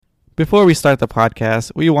Before we start the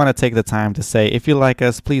podcast, we want to take the time to say if you like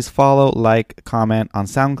us, please follow, like, comment on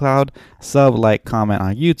SoundCloud, sub, like, comment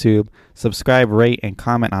on YouTube, subscribe, rate, and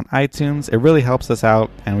comment on iTunes. It really helps us out,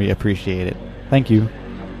 and we appreciate it. Thank you.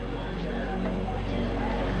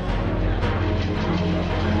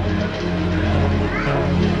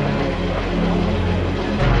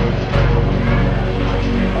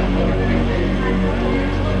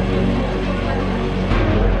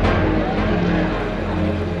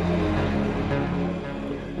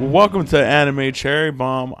 Welcome to Anime Cherry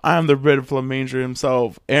Bomb. I'm the Red Flamanger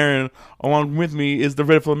himself, Aaron. Along with me is the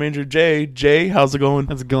Red Flamanger, Jay. Jay, how's it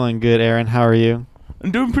going? It's going good, Aaron. How are you?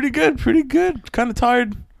 I'm doing pretty good. Kind of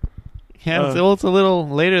tired. Yeah, it's a little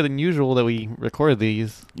later than usual that we record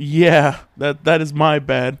these. Yeah, that is my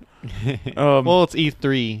bad. Well, it's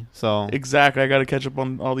E3, so... Exactly. I got to catch up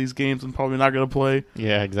on all these games I'm probably not going to play.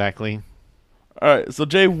 Yeah, exactly. All right, so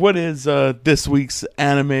Jay, what is this week's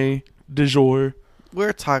anime du jour?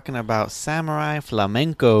 We're talking about Samurai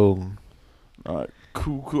Flamenco.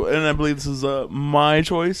 Cool. And I believe this is my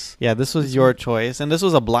choice. Yeah, this was your choice, and this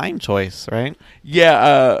was a blind choice, right?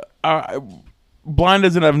 Yeah, blind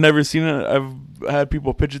as in I've never seen it. I've had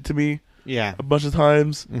people pitch it to me a bunch of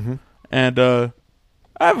times, and I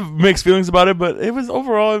have mixed feelings about it, but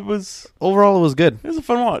overall it was good. It was a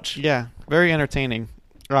fun watch. Yeah, very entertaining.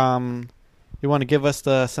 You want to give us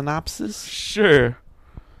the synopsis? Sure.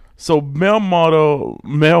 So male model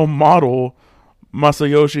Masayoshi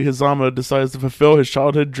Hizama decides to fulfill his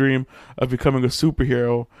childhood dream of becoming a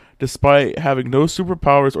superhero, despite having no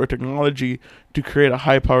superpowers or technology to create a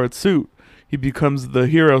high-powered suit. He becomes the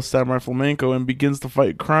hero Samurai Flamenco and begins to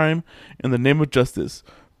fight crime in the name of justice.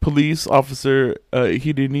 Police officer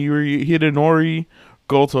Hidenori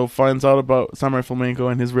Goto finds out about Samurai Flamenco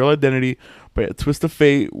and his real identity by a twist of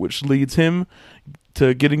fate, which leads him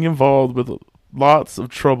to getting involved with lots of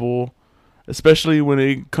trouble, especially when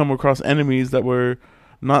they come across enemies that were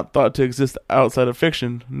not thought to exist outside of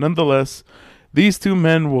fiction. Nonetheless, these two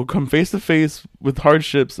men will come face to face with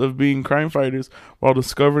hardships of being crime fighters while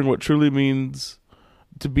discovering what truly means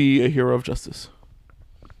to be a hero of justice.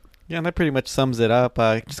 Yeah, and that pretty much sums it up.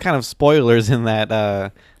 Just kind of spoilers in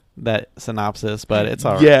that synopsis, but it's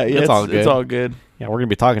all right. Yeah, it's all good. It's all good. Yeah, we're gonna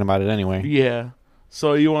be talking about it anyway. Yeah.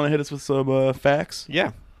 So you want to hit us with some facts?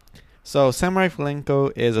 Yeah. So, Samurai Flamenco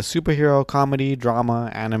is a superhero comedy drama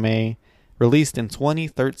anime released in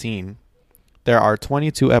 2013. There are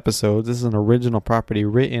 22 episodes. This is an original property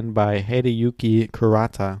written by Hideyuki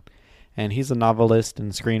Kurata, and he's a novelist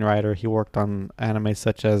and screenwriter. He worked on anime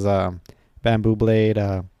such as Bamboo Blade,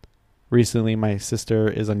 recently My Sister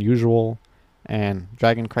is Unusual, and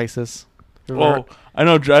Dragon Crisis. I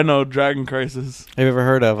know Dragon Crisis. Have you ever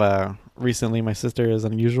heard of Recently My Sister is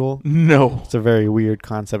Unusual? No. It's a very weird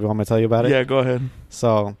concept. You want me to tell you about it? Yeah, go ahead.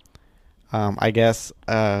 So, I guess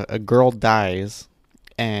a girl dies,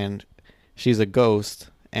 and she's a ghost,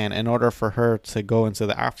 and in order for her to go into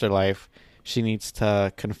the afterlife, she needs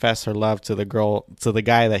to confess her love to the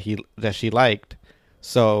guy that she liked.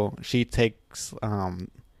 So she takes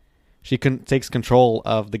takes control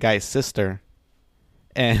of the guy's sister,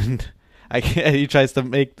 and he tries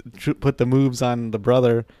to put the moves on the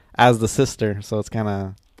brother as the sister. So it's kind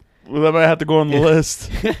of... Well, that might have to go on the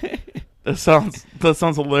list. That sounds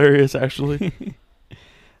hilarious, actually.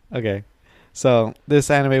 Okay. So this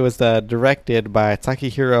anime was directed by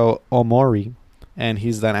Takehiro Omori, and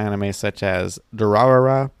he's done anime such as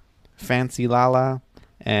Durarara, Fancy Lala,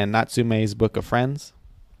 and Natsume's Book of Friends.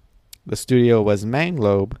 The studio was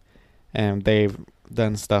Manglobe, and they've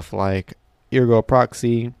done stuff like Ergo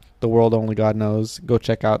Proxy, The World Only God Knows. Go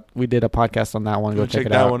check out. We did a podcast on that one. Go check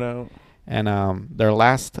it out. That one out. And their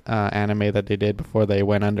last anime that they did before they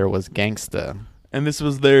went under was Gangsta. And this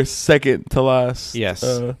was their second to last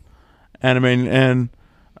anime. And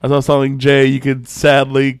as I was telling Jay, you could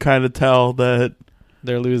sadly kind of tell that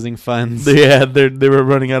they're losing funds. They were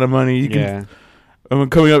running out of money.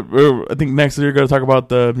 Coming up, I think next year you're going to talk about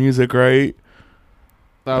the music, right?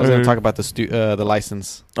 I was going to talk about the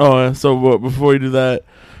license. Oh, so before you do that,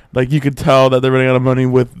 like you could tell that they're running out of money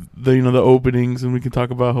with the the openings, and we can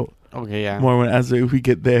talk about more as we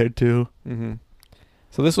get there too. Mm-hmm.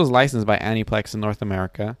 So this was licensed by Aniplex in North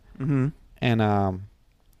America, and the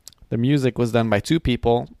music was done by two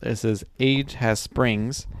people. This is Age Has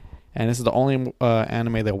Springs, and this is the only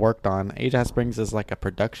anime they worked on. Age Has Springs is like a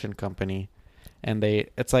production company, and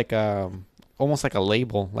it's like almost like a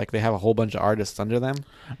label. Like they have a whole bunch of artists under them.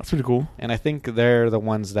 That's pretty cool. And I think they're the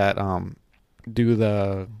ones that do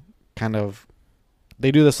the kind of...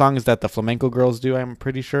 They do the songs that the flamenco girls do, I'm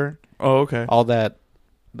pretty sure. Oh, okay. All that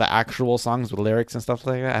the actual songs with lyrics and stuff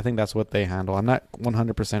like that. I think that's what they handle. I'm not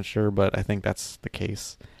 100% sure, but I think that's the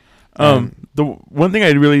case. The one thing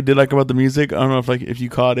I really did like about the music, I don't know if you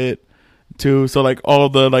caught it too. So like all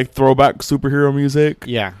of the like throwback superhero music,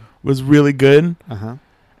 Yeah. was really good. Uh-huh.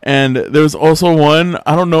 And there was also one,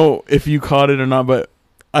 I don't know if you caught it or not, but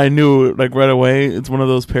I knew it like right away. It's one of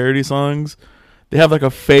those parody songs. They have like a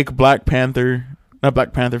fake fake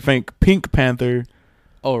Pink Panther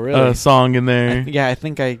Oh, really? song in there. Yeah, I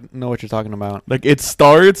think I know what you're talking about. Like it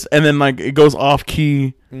starts and then like it goes off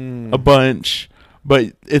key a bunch,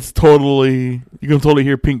 but it's totally, you can totally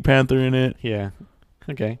hear Pink Panther in it. Yeah.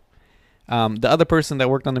 Okay. The other person that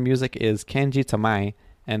worked on the music is Kenji Tamai,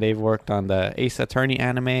 and they've worked on the Ace Attorney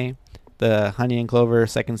anime, the Honey and Clover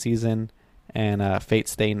second season, and Fate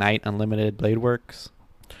Stay Night Unlimited Blade Works.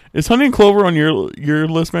 Is Honey and Clover on your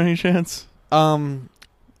list by any chance?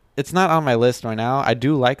 It's not on my list right now. I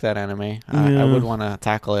do like that anime. I Yeah. would want to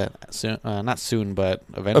tackle it soon. Not soon, but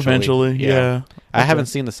eventually. Eventually, yeah. I Okay. haven't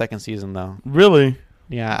seen the second season though. Really?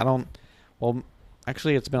 Yeah, I don't. Well,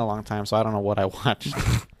 actually, it's been a long time, so I don't know what I watched.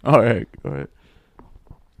 All right.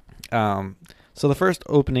 So the first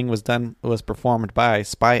opening was performed by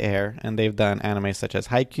Spy Air, and they've done anime such as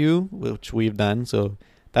Haikyuu, which we've done. So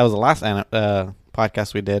that was the last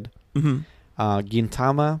podcast we did. Mm-hmm.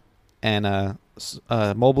 Gintama, and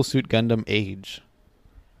Mobile Suit Gundam Age.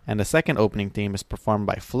 And the second opening theme is performed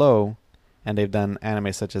by Flow, and they've done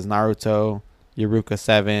anime such as Naruto, Eureka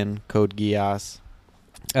 7, Code Geass.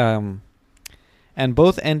 And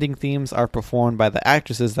both ending themes are performed by the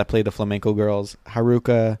actresses that play the flamenco girls,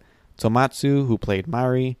 Haruka Tomatsu, who played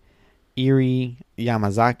Mari, Iri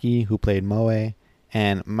Yamazaki, who played Moe,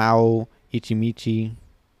 and Mao Ichimichi,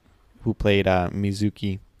 who played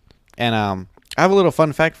Mizuki. And I have a little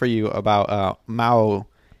fun fact for you about Mao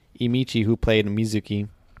Imichi, who played Mizuki.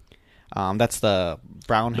 That's the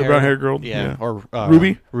brown hair. The brown hair girl. Yeah. Or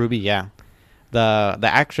Ruby? Ruby, yeah. The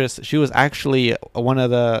actress, she was actually one of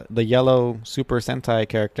the yellow Super Sentai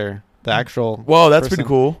character. The actual. Whoa, that's person. pretty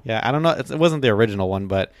cool. Yeah, I don't know. It wasn't the original one,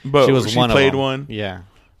 but She was one played of them. one. Yeah.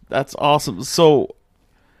 That's awesome. So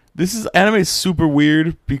anime is super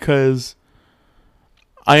weird because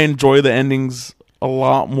I enjoy the endings a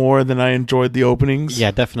lot more than I enjoyed the openings. Yeah,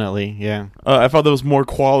 definitely. Yeah. I thought there was more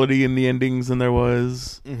quality in the endings than there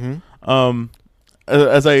was. Mm-hmm.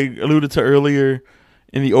 As I alluded to earlier,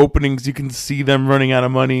 in the openings you can see them running out of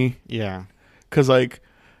money. Yeah. Because like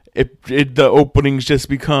the openings just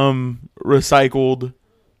become recycled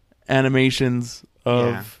animations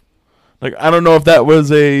of like, I don't know if that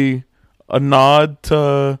was a nod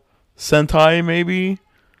to Sentai maybe.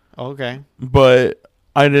 Okay. But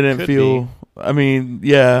I didn't Could feel be. I mean,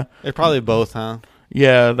 yeah. They're probably both, huh?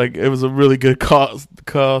 Yeah, like it was a really good cost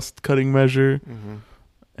cutting measure. Mm-hmm.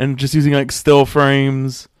 And just using like still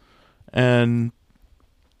frames and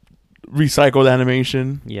recycled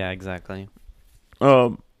animation. Yeah, exactly.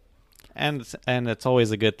 Um And it's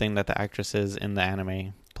always a good thing that the actresses in the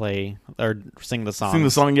anime play or sing the song. Sing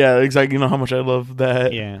the song, yeah, exactly. You know how much I love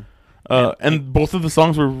that. Yeah. And both of the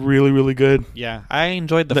songs were really, really good. Yeah, I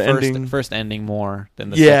enjoyed the first ending more than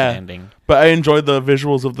the second ending. But I enjoyed the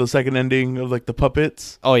visuals of the second ending of like the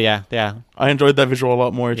puppets. Oh yeah, yeah. I enjoyed that visual a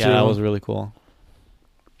lot more too. Yeah, that was really cool.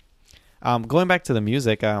 Going back to the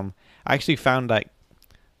music, I actually found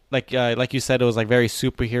like you said, it was like very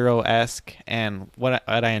superhero-esque, and what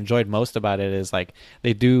I enjoyed most about it is like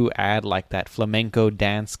they do add like that flamenco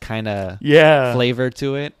dance kind of flavor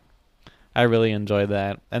to it. I really enjoyed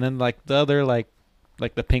that. And then like the other like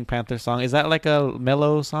the Pink Panther song, is that like a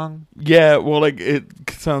mellow song? Yeah, well, like it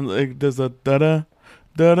sounds like there's a da da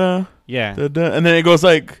Yeah. da da, and then it goes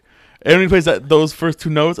like it only plays those first two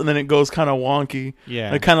notes, and then it goes kind of wonky.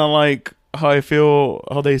 Yeah. Like kind of like how I feel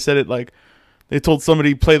how they said it, like they told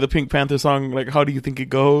somebody play the Pink Panther song, like how do you think it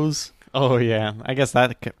goes? Oh yeah, I guess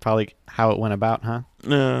that probably how it went about, huh?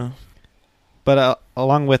 Yeah. But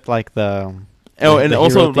along with like the and the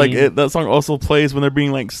also hero like theme. that song also plays when they're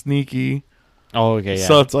being like sneaky. Oh okay, yeah.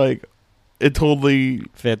 So it's like it totally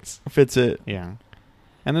fits it. Yeah.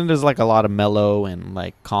 And then there's like a lot of mellow and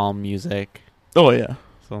like calm music. Oh yeah.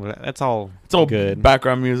 So that's all It's all good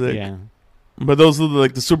background music. Yeah. But those are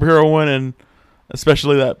like the superhero one, and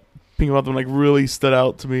especially that Pink Panther like really stood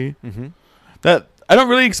out to me. Mm-hmm. That I don't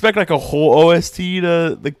really expect like a whole OST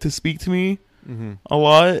to speak to me a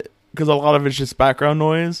lot, because a lot of it's just background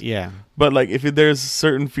noise. Yeah. But like if there's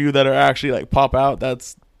certain few that are actually like pop out,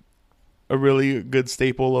 that's a really good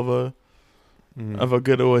staple of a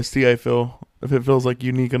good OST. I feel, if it feels like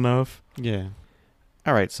unique enough. Yeah.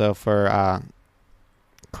 All right. So for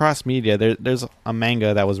cross media, there's a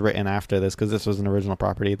manga that was written after this, because this was an original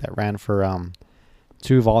property that ran for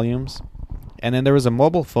 2 volumes. And then there was a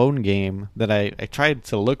mobile phone game that I tried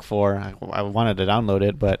to look for. I wanted to download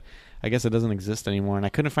it, but I guess it doesn't exist anymore. And I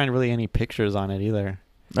couldn't find really any pictures on it either.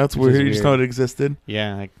 That's Which is weird. You just weird. know it existed.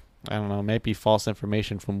 Yeah, I don't know. Maybe false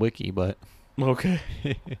information from Wiki, but... Okay.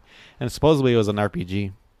 And supposedly it was an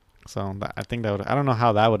RPG. So I think that would... I don't know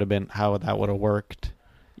how that would have been... How that would have worked.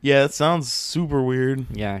 Yeah, it sounds super weird.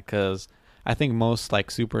 Yeah, because I think most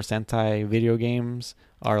like Super Sentai video games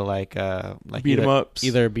are like Beat 'em ups.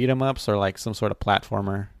 either beat 'em ups or like some sort of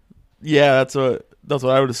platformer. Yeah, that's what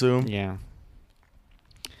I would assume. Yeah.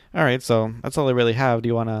 All right, so that's all I really have. Do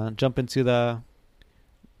you want to jump into the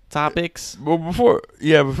topics? Well, before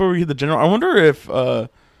we hit the general, I wonder if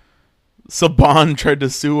Saban tried to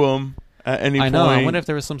sue him at any point. I know. I wonder if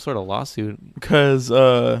there was some sort of lawsuit. Because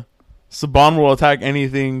Saban will attack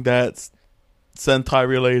anything that's Sentai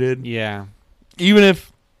related. Yeah. Even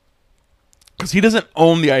if... Because he doesn't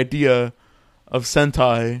own the idea of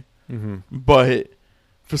Sentai, Mm-hmm. but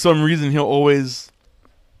for some reason he'll always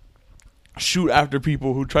shoot after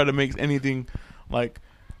people who try to make anything like...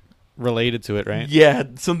 Related to it, right? Yeah,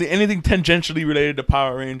 anything tangentially related to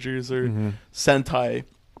Power Rangers or Mm-hmm. Sentai,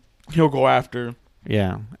 he'll go after.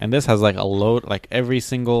 Yeah, and this has like a load, like every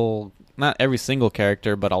single, not every single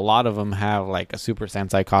character, but a lot of them have like a Super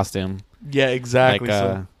Sentai costume, Yeah, exactly.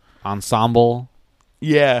 like ensemble.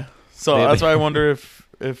 Yeah, so They- that's why I wonder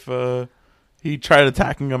if he tried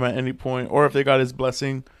attacking them at any point, or if they got his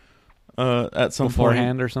blessing at some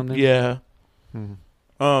Beforehand or something. point. Yeah.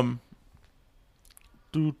 Mhm.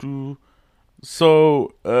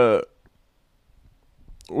 So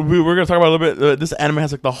we're gonna talk about a little bit. This anime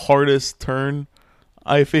has like the hardest turn,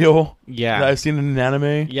 I feel, that Yeah, I've seen in an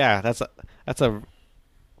anime. yeah. That's a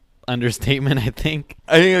understatement, I think.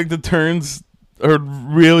 I think like the turns are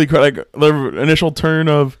really like the initial turn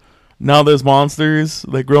of now there's monsters,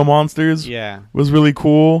 like real monsters, Yeah, was really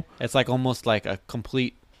cool. it's like almost like a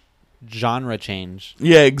complete genre change.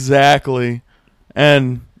 Yeah, exactly.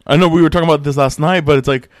 And I know we were talking about this last night, but it's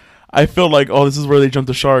like I feel like, oh, this is where they jumped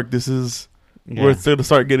the shark. This is Yeah, where it's going to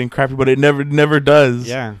start getting crappy, but it never does.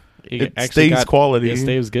 yeah. It actually stays quality. It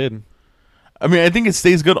stays good. I mean, I think it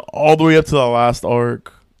stays good all the way up to the last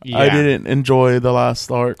arc. Yeah. I didn't enjoy the last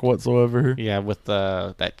arc whatsoever. Yeah, with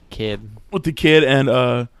that kid. With the kid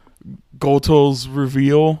and Goto's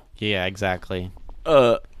reveal. Yeah, exactly.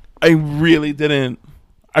 I really didn't.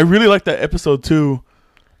 I really liked that episode too.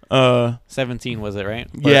 17 was it, right?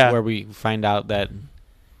 Yeah. Where we find out that.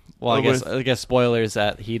 Well, I guess spoilers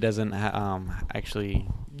that he doesn't actually.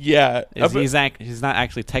 Yeah, He's not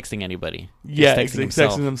actually texting anybody. yeah, He's he's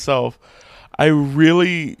texting himself. I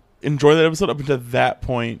really enjoyed that episode up until that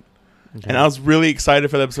point. Okay. And I was really excited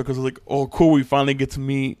for that episode because I was like, oh, cool, we finally get to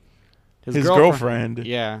meet his girlfriend.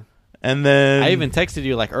 Yeah. And then I even texted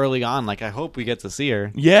you like early on, like I hope we get to see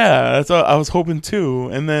her. yeah, that's what I was hoping too.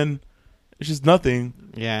 And then it's just nothing.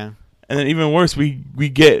 Yeah. And then even worse, we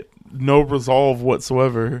get no resolve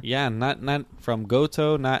whatsoever. Yeah, not from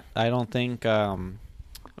Goto. Not I don't think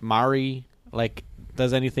Mari like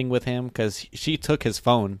does anything with him because she took his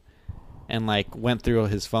phone and like went through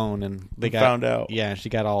his phone and they Found out. Yeah, she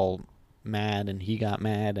got all mad and he got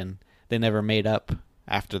mad and they never made up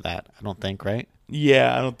after that. I don't think, right?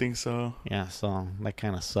 Yeah, I don't think so. Yeah, so that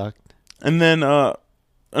kind of sucked. And then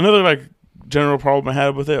another like general problem I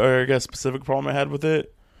had with it, or I guess specific problem I had with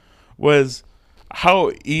it, was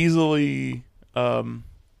how easily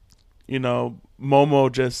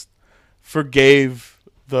Momo just forgave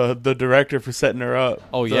the director for setting her up.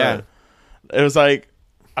 Oh, yeah. It was like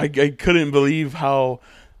I couldn't believe how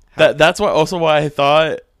that's why I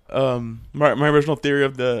thought my original theory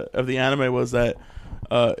of the anime was that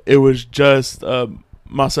it was just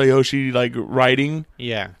Masayoshi like writing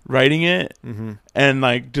Yeah. it, Mm-hmm. and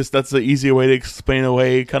like just that's the easier way to explain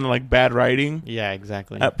away kind of like bad writing Yeah,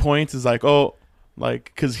 exactly. at points is like, oh,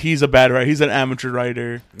 like because he's a bad writer, he's an amateur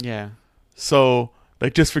writer, Yeah. so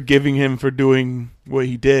like just forgiving him for doing what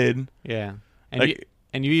he did. Yeah. Like-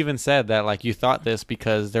 And you even said that like you thought this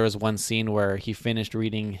because there was one scene where he finished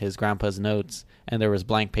reading his grandpa's notes and there was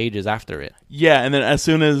blank pages after it. Yeah, and then as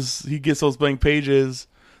soon as he gets those blank pages,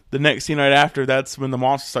 the next scene right after, that's when the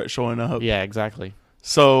monsters start showing up. Yeah, exactly.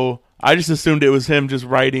 So I just assumed it was him just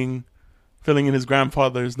writing, filling in his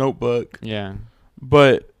grandfather's notebook. Yeah.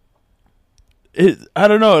 But I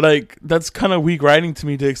don't know, like that's kind of weak writing to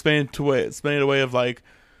me to explain it away of like,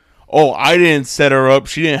 oh, I didn't set her up,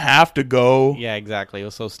 she didn't have to go. Yeah, exactly. It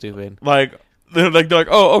was so stupid. Like they're like,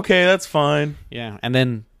 oh, okay, that's fine. Yeah. And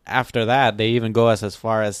then after that, they even go as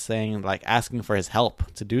far as saying like asking for his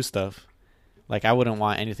help to do stuff. Like I wouldn't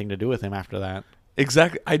want anything to do with him after that.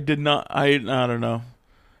 Exactly. I don't know.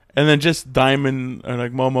 And then just Diamond or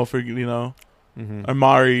like Momo for or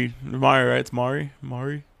Mari, right? It's Mari.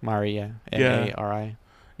 Mari, yeah, Yeah. Mari.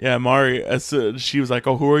 Yeah, Mari. She was like,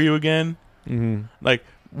 "Oh, who are you again?" Mm-hmm. Like,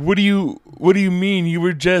 what do you mean? You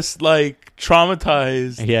were just like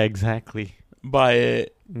traumatized Yeah, exactly. by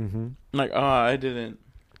it. Mm-hmm. Like, I didn't.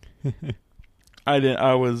 I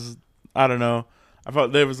don't know. I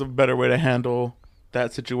thought there was a better way to handle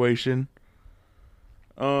that situation.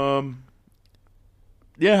 Yeah,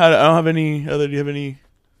 I don't have any other. Do you have any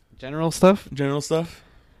General stuff? general stuff?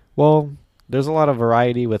 Well, there's a lot of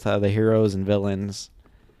variety with the heroes and villains,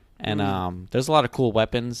 and there's a lot of cool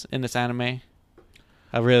weapons in this anime.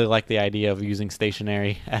 I really like the idea of using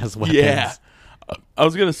stationery as weapons. Yeah. I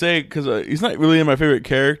was gonna say because he's not really in my favorite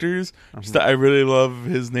characters. Just that I really love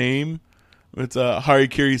his name. It's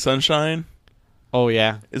Harikiri Sunshine. Oh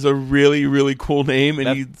yeah, Is a really really cool name,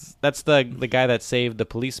 and that's the guy that saved the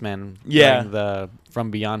policeman. Yeah. during the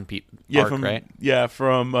From Beyond yeah arc, from right? yeah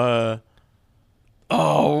from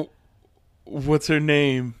what's her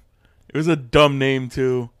name? It was a dumb name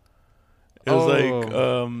too. It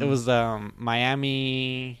was it was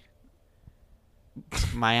Miami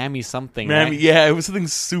something. Miami. Right? Yeah, it was something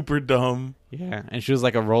super dumb. Yeah, and she was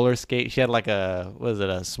like a roller skate. She had like a a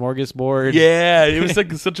smorgasbord? Yeah, it was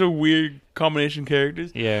like such a weird combination of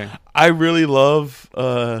characters. Yeah. I really love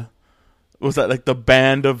was that like the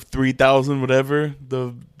band of 3,000 whatever,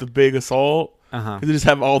 the big assault. Uh-huh. They just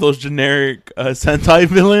have all those generic Sentai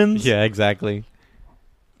villains. Yeah, exactly.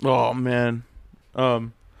 Oh man. I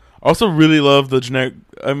also really love the generic.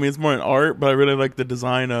 I mean, it's more an art, but I really like the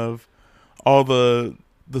design of all the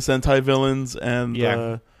Sentai villains and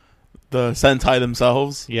the Sentai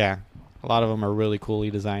themselves. Yeah. A lot of them are really coolly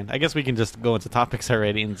designed. I guess we can just go into topics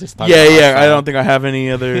already and just talk Yeah, about yeah. art I style. don't think I have any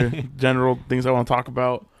other general things I want to talk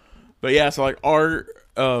about. But yeah, so like art,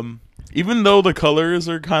 even though the colors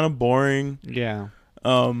are kind of boring, Yeah.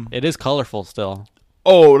 It is colorful still.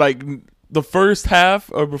 like the first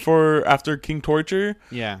half or after King Torture,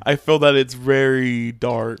 Yeah. I feel that it's very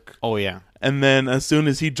dark. Oh, yeah. And then as soon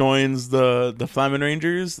as he joins the Flamin'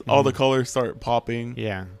 Rangers, all the colors start popping.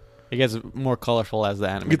 Yeah. It gets more colorful as the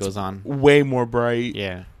anime It's goes on. way more bright.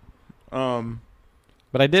 Yeah. Um,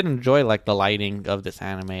 But I did enjoy like the lighting of this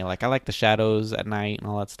anime. Like I like the shadows at night and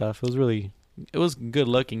all that stuff. It was good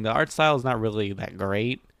looking. The art style is not really that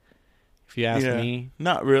great, if you ask me.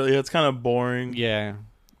 Not really. It's kind of boring. Yeah.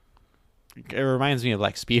 It reminds me of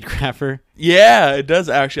like Speedcrafter. Yeah, it does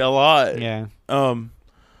actually a lot. Yeah.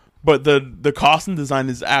 But the costume design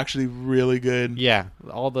is actually really good. Yeah.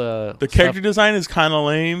 All the character stuff, design is kind of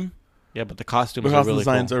lame. yeah, but the costumes The are costume really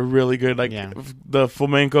designs cool. are really good. Like Yeah. the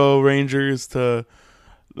Flamenco Rangers to,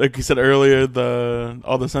 like you said earlier,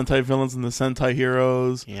 all the Sentai villains and the Sentai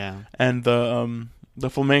heroes Yeah. and the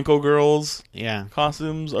Flamenco girls Yeah.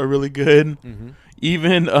 costumes are really good. Mm-hmm.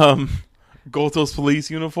 Even Goto's police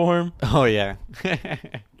uniform, Oh yeah.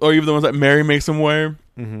 or even the ones that Mary makes him wear.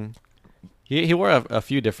 Mm-hmm. He wore a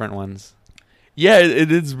few different ones. Yeah,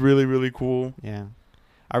 it is really really cool. Yeah.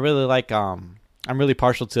 I really like I'm really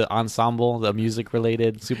partial to Ensemble, the music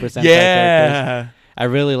related Super Sentai characters. Yeah. I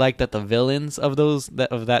really like that the villains of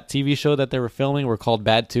that TV show that they were filming were called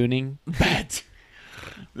Bad Tuning.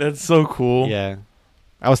 That's so cool. Yeah.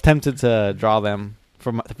 I was tempted to draw them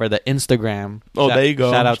for the Instagram. Oh, there you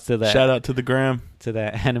go. Shout out to the gram.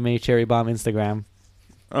 the Anime Cherry Bomb Instagram.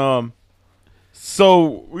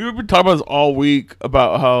 So we've been talking about this all week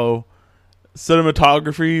about how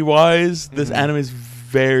cinematography wise, this anime is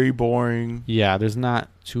very boring. Yeah, there's not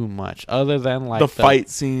too much other than like the fight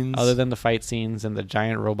scenes. Other than the fight scenes and the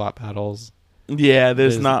giant robot battles. Yeah,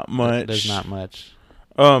 there's not much. There's not much.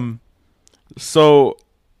 So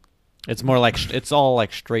it's more like it's all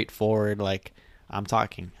like straightforward. Like I'm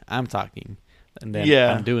talking, and then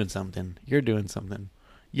I'm doing something. You're doing something.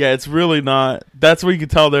 Yeah, it's really not. That's where you could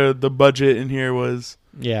tell the budget in here was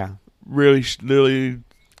really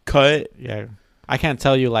cut. Yeah, I can't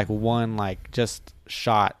tell you like one like just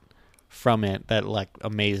shot from it that like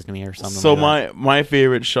amazed me or something. So like my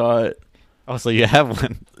favorite shot. Oh, so you have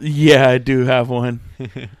one? Yeah, I do have one.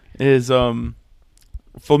 Is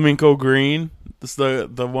Flamenco Green. This is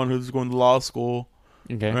the one who's going to law school.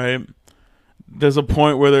 Okay. Right. There's a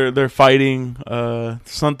point where they're fighting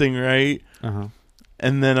something, right? Uh-huh.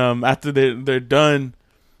 And then after they're done,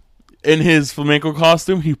 in his flamenco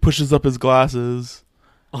costume, he pushes up his glasses.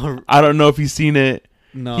 I don't know if you've seen it.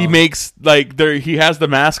 No. He makes he has the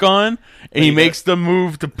mask on, and he makes the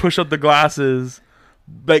move to push up the glasses,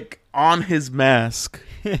 like on his mask.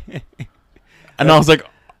 And I was like,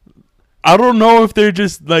 I don't know if they're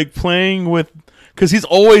just like playing with, because he's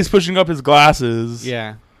always pushing up his glasses.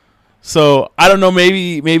 Yeah. So I don't know.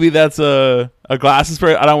 Maybe that's a glasses for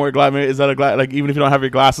it. I don't wear glasses. Is that a glass? Like even if you don't have your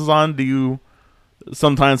glasses on, do you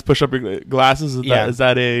sometimes push up your glasses? Is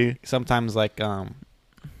that a sometimes like when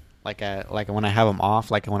I have them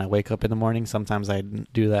off, like when I wake up in the morning, sometimes I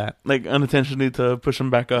do that. like unintentionally to push them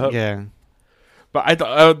back up? Yeah. But I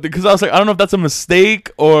thought because I was like I don't know if that's a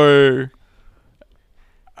mistake or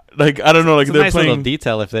like I don't know. Like It's a they're nice playing little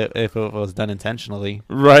detail if it was done intentionally.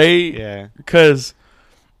 right. Yeah. Because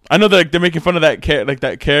I know that like, they're making fun of that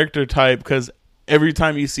that character type because every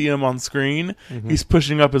time you see him on screen, he's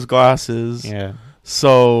pushing up his glasses. Yeah.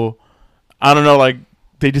 So I don't know, like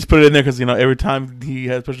they just put it in there because every time he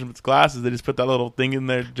has pushed up his glasses, they just put that little thing in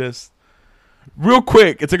there just real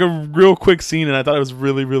quick. It's like a real quick scene, and I thought it was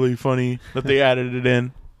really really funny that they added it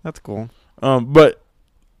in. That's cool. But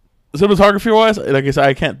cinematography wise, like I said,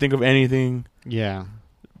 I can't think of anything Yeah.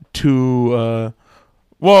 to.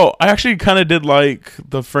 Well, I actually kind of did like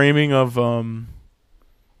the framing of the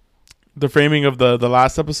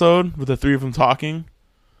last episode with the three of them talking.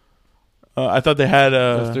 I thought they had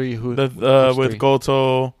The three who with three?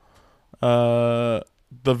 Goto, the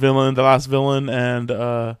villain, the last villain,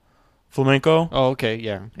 and Flamenco. Oh, okay,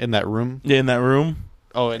 yeah. In that room. Yeah, in that room.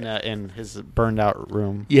 Oh, in his burned out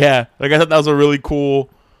room. Yeah, like I thought that was a really cool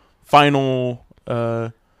final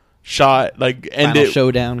shot. Like end Final it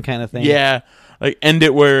showdown kind of thing. Yeah, like end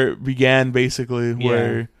it where it began, basically,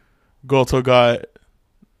 where Goto got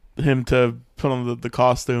him to put on the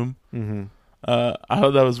costume. Mm-hmm. I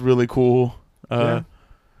thought that was really cool. Yeah.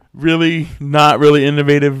 Really not really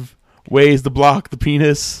innovative ways to block the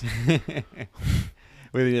penis.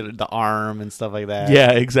 With the arm and stuff like that.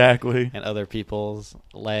 Yeah, exactly. And other people's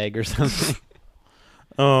leg or something.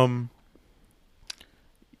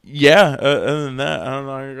 Yeah. Other than that, I don't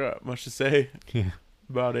know. I got much to say Yeah.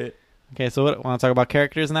 about it. Okay, so what? Want to talk about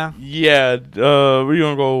characters now? Yeah. Where you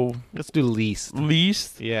gonna go? Let's do least.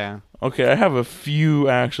 Least? Yeah. Okay, I have a few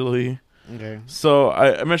actually. Okay. So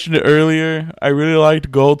I mentioned it earlier. I really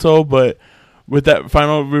liked Goto, but with that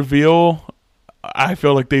final reveal, I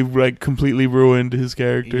feel like they like completely ruined his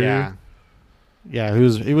character. Yeah. Yeah,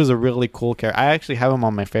 he was a really cool character. I actually have him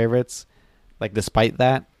on my favorites. Like despite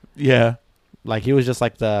that, Yeah. like he was just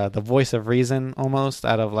like the voice of reason almost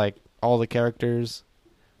out of like all the characters,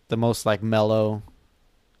 the most like mellow,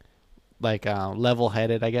 like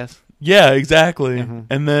level-headed, I guess. Yeah, exactly. Mhm.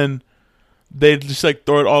 And then they just like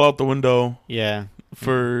throw it all out the window Yeah.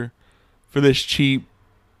 for this cheap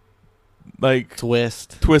like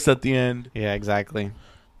Twist. at the end. Yeah, exactly.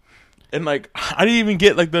 And like I didn't even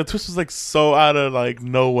get like the twist was like so out of like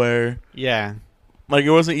nowhere. Yeah. Like it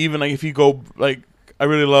wasn't even like if you go like I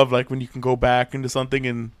really love like when you can go back into something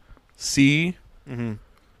and see. Mm-hmm.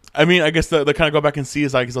 I mean, I guess the kind of go back and see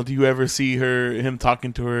is like, so do you ever see him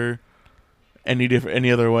talking to her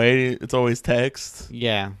any other way? It's always text.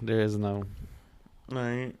 Yeah, there is no.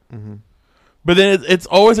 Right. Mm-hmm. But then it's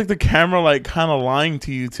always like the camera like kind of lying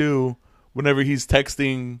to you too whenever he's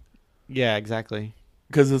texting. Yeah, exactly.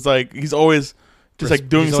 Because it's like he's always just like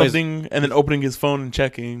doing he's always- something and then opening his phone and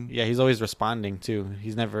checking. Yeah, he's always responding too.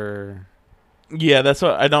 He's never. Yeah, that's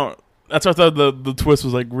what I don't. That's what I thought the twist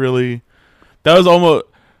was like really. That was almost.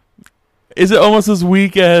 Is it almost as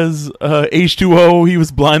weak as H2O? He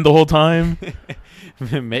was blind the whole time.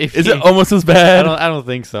 Maybe. Is it almost as bad? I don't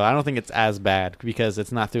think so. I don't think it's as bad because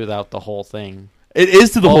it's not throughout the whole thing. It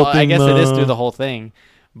is through the whole thing. I guess though. it is through the whole thing,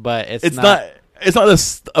 but it's not. It's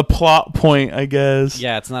not a plot point, I guess.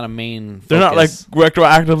 Yeah, it's not a main. They're not like focus.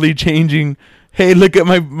 retroactively changing. Hey, look at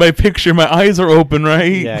my picture. My eyes are open, right?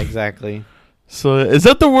 Yeah, exactly. So is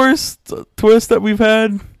that the worst twist that we've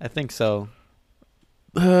had? I think so.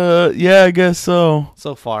 Yeah, I guess so.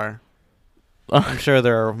 So far. I'm sure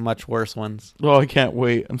there are much worse ones. Oh, I can't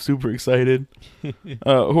wait. I'm super excited.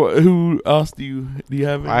 Who else do you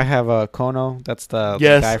have? I have Kono. That's the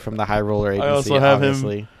Yes. guy from the High Roller Agency. I also have him.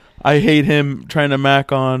 obviously. I hate him trying to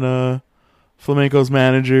mac on Flamenco's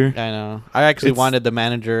manager. I know. I actually It's- wanted the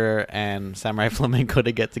manager and Samurai Flamenco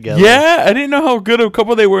to get together. Yeah, I didn't know how good a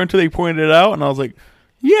couple they were until they pointed it out, and I was like,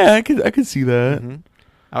 yeah, I could see that. Mhm.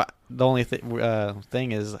 The only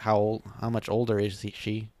thing is how much older is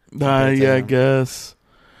she? Yeah, I him. guess.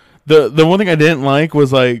 The one thing I didn't like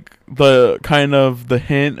was like the kind of the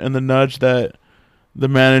hint and the nudge that the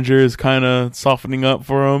manager is kind of softening up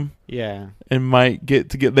for him Yeah. and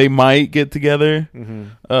they might get together. Mm-hmm.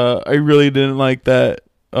 I really didn't like that.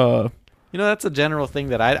 That's a general thing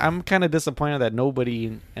that I'm kind of disappointed that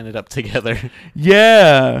nobody ended up together.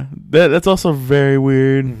 Yeah, that's also very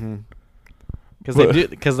weird.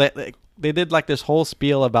 Because they did like this whole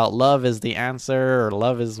spiel about love is the answer or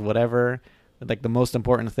love is whatever, like the most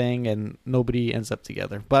important thing, and nobody ends up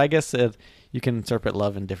together. But I guess you can interpret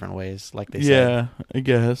love in different ways, like they said. Yeah, I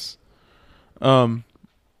guess.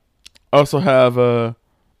 Also have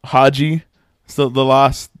Haji, so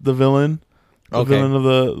the villain, villain of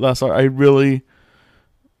the last arc. I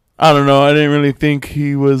don't know. I didn't really think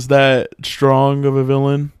he was that strong of a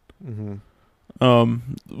villain.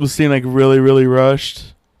 Was seen like really, really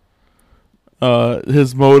rushed.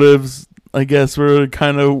 His motives, I guess, were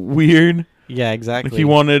kind of weird. Yeah, exactly. Like he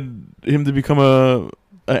wanted him to become an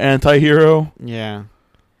anti-hero. Yeah.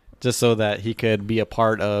 Just so that he could be a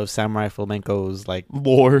part of Samurai Flamenco's like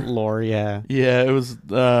lore. Yeah. Yeah, it was.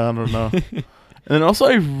 I don't know. And then also,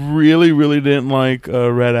 I really, really didn't like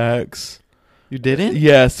Red Axe. You didn't?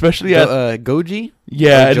 Yeah, especially at Goji.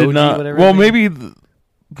 Yeah, I did Joji, not. Well, maybe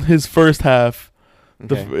his first half.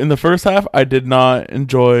 Okay. In the first half, I did not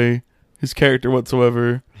enjoy his character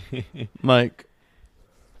whatsoever. Like,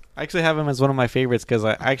 I actually have him as one of my favorites because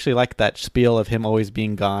I actually like that spiel of him always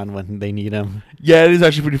being gone when they need him. Yeah, it is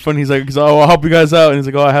actually pretty funny. He's like, "Oh, I'll help you guys out," and he's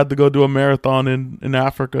like, "Oh, I had to go do a marathon in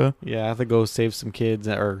Africa." Yeah, I have to go save some kids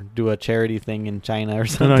or do a charity thing in China or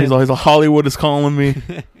something. He's always like, "Hollywood is calling me."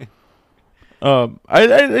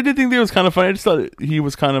 I did think that was kind of funny. I just thought he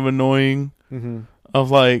was kind of annoying.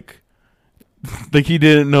 Of like he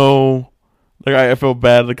didn't know. Like I felt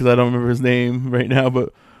bad because I don't remember his name right now,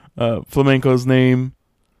 but Flamenco's name.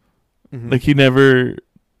 Like he never,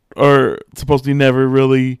 or supposedly never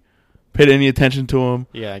really paid any attention to him.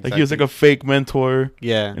 Yeah, exactly. Like he was like a fake mentor.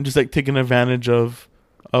 Yeah, and just like taking advantage of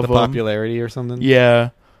the popularity or something. Yeah,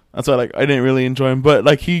 that's why I didn't really enjoy him. But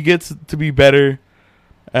like he gets to be better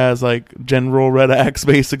as like General Red Axe,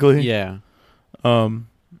 basically. Yeah. Yeah,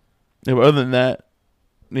 but other than that,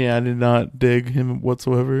 yeah, I did not dig him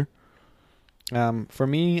whatsoever. For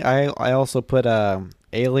me, I also put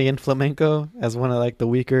Alien Flamenco as one of like the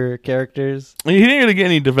weaker characters. He didn't really get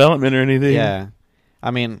any development or anything. Yeah,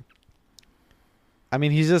 I mean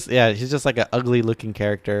he's just like an ugly looking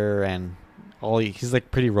character, and he's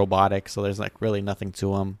like pretty robotic, so there's like really nothing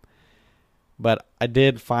to him. But I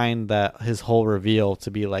did find that his whole reveal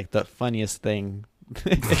to be like the funniest thing,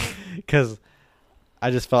 because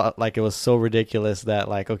I just felt like it was so ridiculous that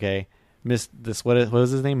like, okay, what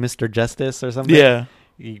was his name, Mr. Justice or something? Yeah.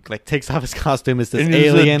 He like takes off his costume. It's this and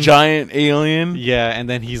alien, a giant alien. Yeah, and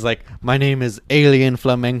then he's like, "My name is Alien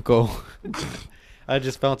Flamenco." I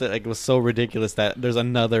just felt it like it was so ridiculous that there's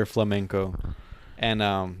another flamenco, and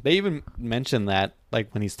they even mentioned that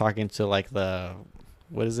like when he's talking to like the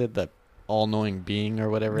all-knowing being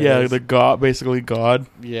or whatever. Yeah, it is. the god, basically God.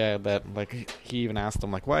 Yeah, that like he even asked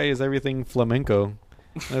him like, "Why is everything flamenco?"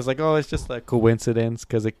 And I was like, "Oh, it's just a coincidence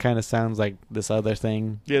because it kind of sounds like this other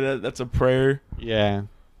thing." Yeah, that's a prayer. Yeah.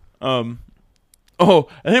 Oh,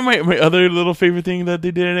 I think my other little favorite thing that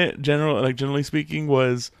they did in it, generally speaking,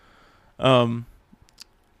 was, when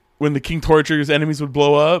the King Torture's enemies would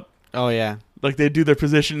blow up. Oh yeah. Like they'd do their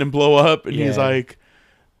position and blow up, and he's like,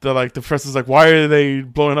 the professor's like, "Why are they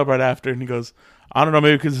blowing up right after?" And he goes, "I don't know,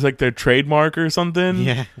 maybe because it's like their trademark or something."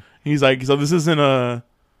 Yeah. He's like, "So this isn't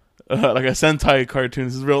like a Sentai cartoon.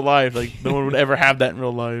 This is real life. Like no one would ever have that in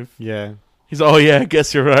real life." Yeah. He's, "Oh yeah, I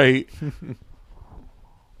guess you're right."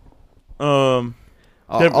 Going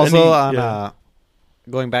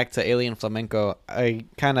back to Alien Flamenco, I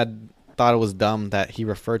kind of thought it was dumb that he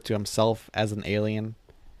referred to himself as an alien.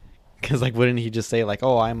 Because, like, wouldn't he just say, like,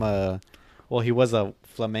 "Oh, he was a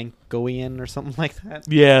flamencoian" or something like that?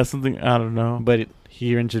 Yeah, something, I don't know. But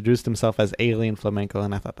he introduced himself as Alien Flamenco,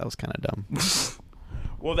 and I thought that was kind of dumb.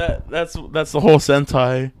 Well, that's the whole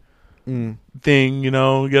Sentai thing, you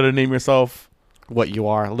know? You gotta name yourself what you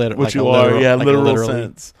are. Literal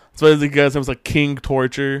sense. That's why the guy's name was like King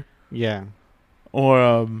Torture. Yeah.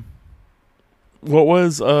 Or, what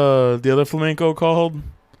was the other flamenco called?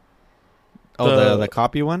 Oh, the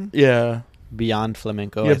copy one? Yeah. Beyond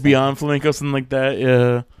Flamenco. Yeah, Beyond Flamenco, something like that.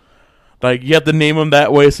 Yeah. Like, you have to name them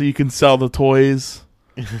that way so you can sell the toys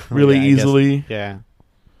really easily. Yeah.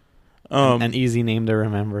 An easy name to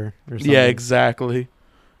remember or something. Yeah, exactly.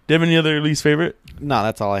 Do you have any other least favorite? No,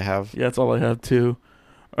 that's all I have. Yeah, that's all I have, too.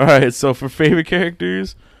 All right, so for favorite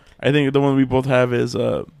characters, I think the one we both have is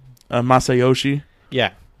Masayoshi.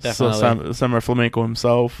 Yeah, definitely. So Samurai Flamenco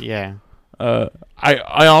himself. Yeah.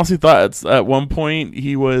 I honestly thought at one point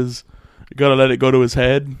he was gonna let it go to his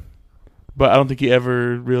head, but I don't think he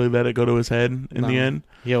ever really let it go to his head in the end.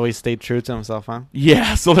 He always stayed true to himself, huh?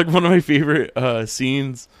 Yeah. So like one of my favorite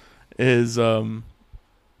scenes is King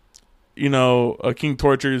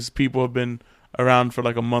Torture's people have been around for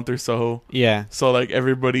like a month or so. Yeah. So like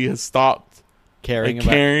everybody has stopped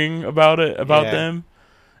caring about them.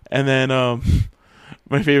 And then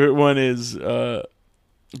My favorite one is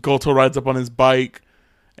Goto rides up on his bike,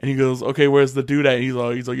 and he goes, "Okay, where's the dude at?" And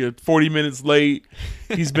he's like, "You're 40 minutes late.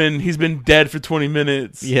 He's been dead for 20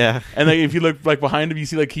 minutes." Yeah. And like if you look like behind him, you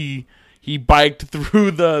see like he biked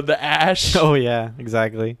through the ash. Oh yeah,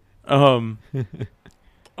 exactly.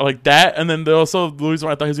 Like that. And then also the reason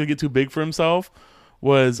why I thought he was gonna get too big for himself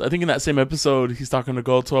was I think in that same episode he's talking to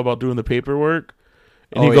Goto about doing the paperwork,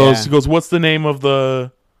 and he goes, "What's the name of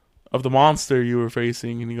the monster you were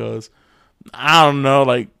facing?" And he goes, "I don't know,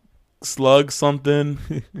 like slug something."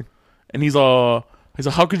 And he's like,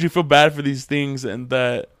 "How could you feel bad for these things and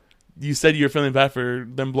that you said you're feeling bad for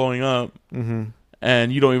them blowing up,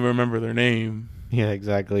 and you don't even remember their name?" Yeah,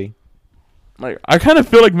 exactly. Like I kind of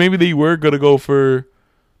feel like maybe they were gonna go for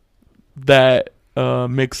that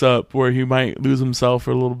mix up where he might lose himself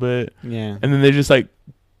for a little bit, Yeah. and then they just like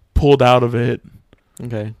pulled out of it.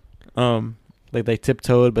 Okay. Like they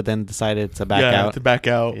tiptoed, but then decided to back out. To back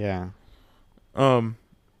out. Yeah. I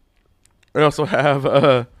also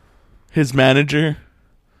have his manager.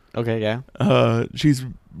 Okay. Yeah. She's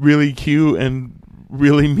really cute and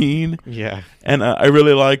really mean, Yeah. and I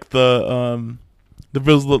really like the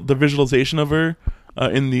visualization of her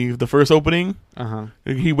in the first opening.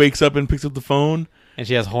 He wakes up and picks up the phone, And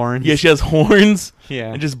she has horns. yeah, she has horns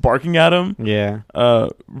Yeah. and just barking at him. Yeah.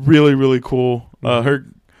 Really, really cool.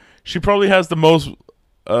 She probably has the most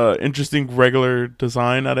interesting regular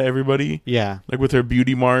design out of everybody. Yeah. Like with her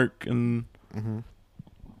beauty mark and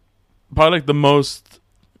probably like the most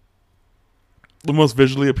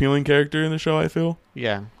visually appealing character in the show, I feel.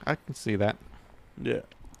 Yeah. I can see that. Yeah.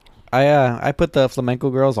 I put the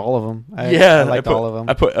flamenco girls, all of them. I liked all of them.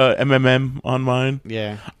 I put MMM on mine.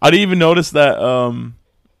 Yeah. I didn't even notice that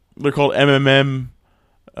they're called MMM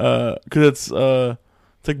because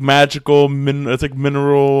it's like magical it's like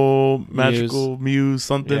mineral magical muse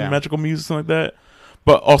something, magical muse, something like that.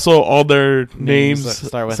 But also all their names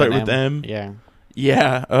start with M. Yeah.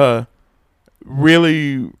 Yeah.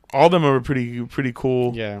 Really, all of them are pretty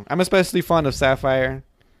cool. Yeah. I'm especially fond of Sapphire.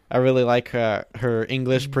 I really like her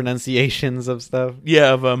English pronunciations of stuff.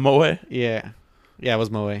 Yeah, of Moe. Yeah. Yeah, it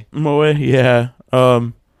was Moe. Moe, yeah.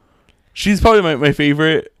 She's probably my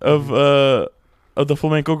favorite of the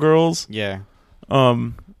flamenco girls. Yeah.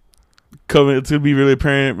 It's gonna be really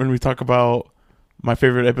apparent when we talk about my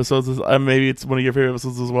favorite episodes. Maybe it's one of your favorite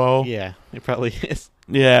episodes as well. Yeah, it probably is.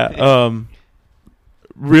 Yeah.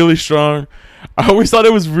 Really strong. I always thought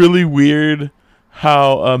it was really weird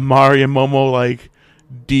how Mari and Momo like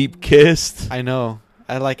deep kissed. I know.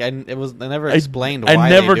 I never explained why I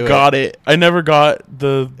never they do got it. I never got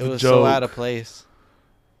the It was joke. so out of place.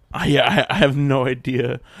 Yeah, I have no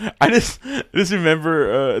idea. I just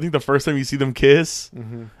remember I think the first time you see them kiss,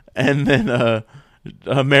 and then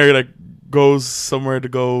Mary like goes somewhere to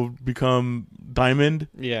go become Diamond.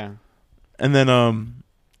 Yeah. And then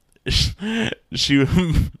she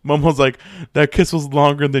Momo's like, that kiss was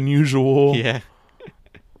longer than usual. Yeah.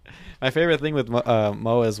 My favorite thing with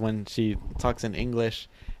Mo is when she talks in English,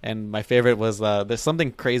 and my favorite was there's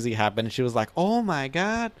something crazy happened, and she was like, "Oh my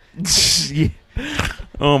god!" Yeah.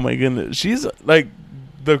 Oh my goodness, she's like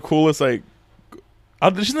the coolest. Like,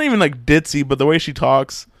 she's not even like ditzy, but the way she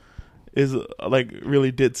talks is like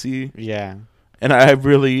really ditzy. Yeah. And I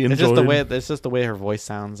really enjoyed. It's just the way her voice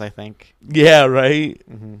sounds, I think. Yeah. Right.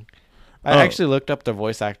 I actually looked up the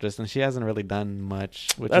voice actress, and she hasn't really done much,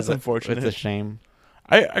 which That's is unfortunate. It's a shame.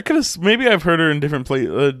 I could have maybe I've heard her in different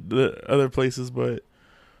other places, but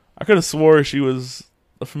I could have swore she was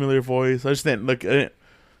a familiar voice. I didn't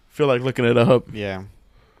feel like looking it up. Yeah.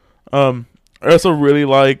 I also really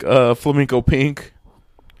like Flamenco Pink.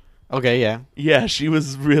 Okay. Yeah. Yeah, she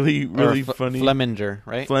was really funny. Fleminger,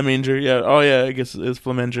 right? Fleminger. Yeah. Oh yeah, I guess it's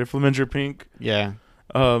Fleminger. Fleminger Pink. Yeah.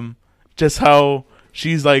 Just how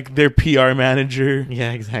she's like their PR manager.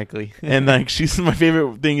 Yeah. Exactly. And like she's my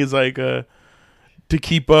favorite thing is like to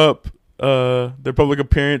keep up their public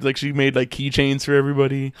appearance, like she made like keychains for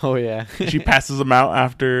everybody. Oh yeah. She passes them out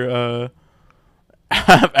after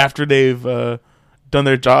they've done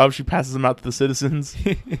their job. She passes them out to the citizens.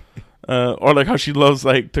 Or like how she loves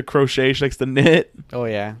like to crochet. She likes to knit. Oh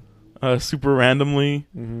yeah. Super randomly.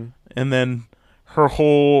 And then her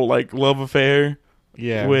whole like love affair.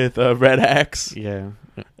 Yeah. With Red Axe. Yeah.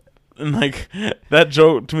 And like that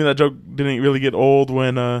joke didn't really get old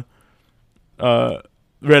when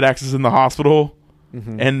Red Axe is in the hospital,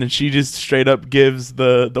 and then she just straight up gives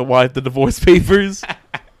the wife the divorce papers.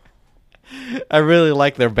 I really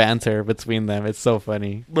like their banter between them. It's so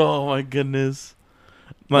funny. Oh my goodness!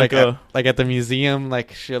 Like at the museum,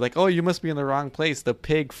 like she's like, "Oh, you must be in the wrong place. The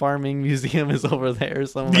pig farming museum is over there." Or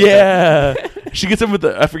something. Yeah, She gets him with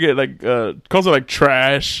the, I forget, like calls her like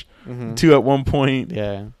trash too at one point.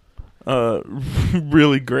 Yeah.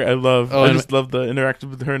 Really great. Oh, I just love the interaction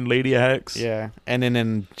with her and Lady Axe. Yeah, and then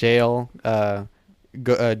in jail,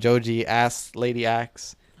 Joji asks Lady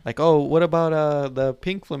Axe, like, "Oh, what about the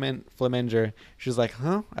pink Flamenger?" She's like,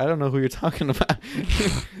 "Huh? I don't know who you're talking about."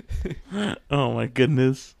 Oh my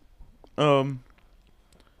goodness. And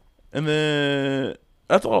then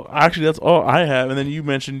that's all. Actually, that's all I have. And then you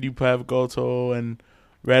mentioned you have Goto and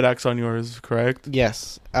Red Axe on yours, correct?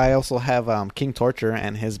 Yes, I also have King Torture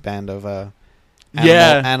and his band of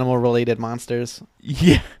animal related monsters.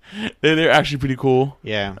 Yeah, they're actually pretty cool.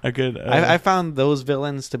 Yeah, I could. I found those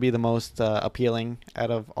villains to be the most appealing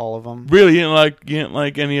out of all of them. Really, you didn't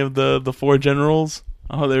like any of the four generals?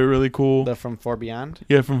 Oh, they were really cool. The From Far Beyond.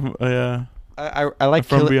 Yeah, from yeah. I like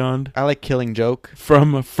From Beyond. I like Killing Joke.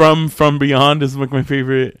 From Beyond is like my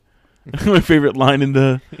favorite my favorite line in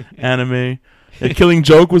the anime. Yeah, Killing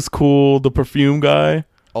Joke was cool. The perfume guy.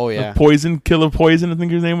 Oh yeah. Killer Poison, I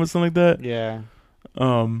think his name was something like that. Yeah. I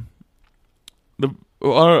don't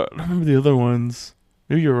remember the other ones.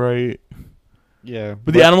 Maybe you're right. Yeah.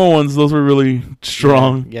 But the animal ones, those were really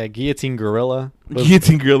strong. Yeah, Guillotine Gorilla.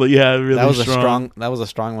 Guillotine Gorilla, yeah, really that was strong. That was a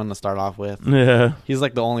strong one to start off with. Yeah. He's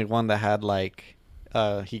like the only one that had like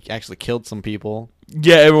he actually killed some people.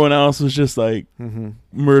 Yeah, everyone else was just like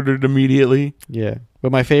murdered immediately. Yeah.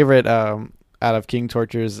 But my favorite out of King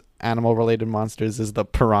Torture's animal related monsters is the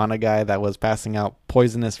piranha guy that was passing out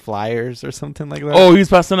poisonous flyers or something like that. Oh, he's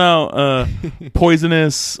passing out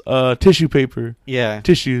poisonous tissue paper. Yeah.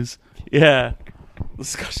 Tissues. Yeah.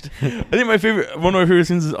 Disgusting. I think one of my favorite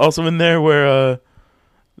scenes is also in there where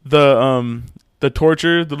the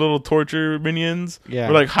little torture minions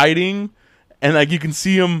were like hiding, and like you can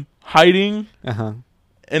see them hiding and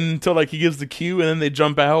until like he gives the cue and then they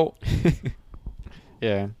jump out.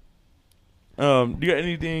 Yeah. Do you got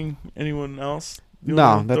anyone else?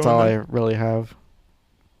 No, that's all I really have.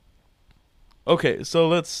 Okay, so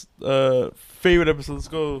let's favorite episode. Let's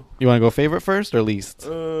go. You want to go favorite first or least?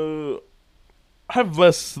 I have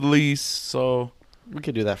less least, so we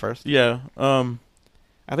could do that first. Yeah.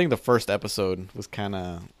 I think the first episode was kind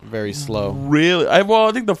of very slow. Really? I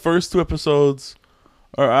think the first two episodes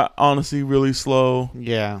are honestly really slow.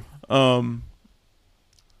 Yeah.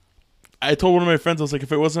 I told one of my friends, I was like,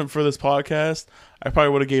 if it wasn't for this podcast, I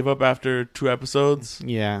probably would have gave up after 2 episodes.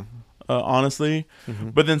 Yeah. Honestly.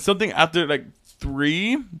 But then something after like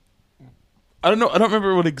 3, I don't know. I don't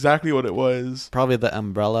remember exactly what it was. Probably the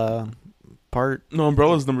umbrella part. No,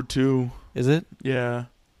 Umbrella's number 2. Is it? Yeah.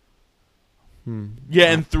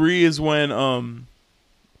 Yeah, and 3 is when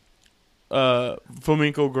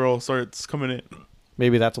Flamenco Girl starts coming in.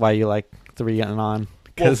 Maybe that's why you like 3 and on.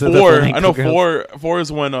 Well, 4. I know 4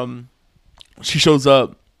 is when she shows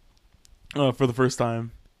up for the first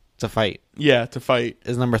time to fight. Yeah, to fight.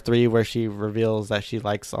 Is number 3 where she reveals that she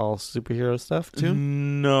likes all superhero stuff too?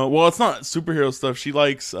 No, well, it's not superhero stuff. She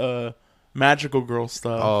likes magical girl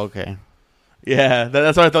stuff. Oh, okay. Yeah,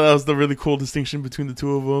 that's why I thought that was the really cool distinction between the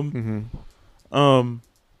two of them.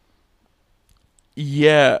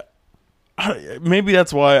 Yeah, maybe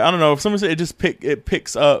that's why. I don't know. If someone said it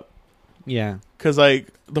picks up. Yeah, because like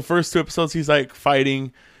the first 2 episodes, he's like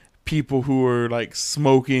fighting people who are like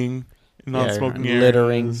smoking, non-smoking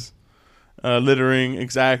areas, littering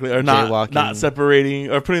exactly, or not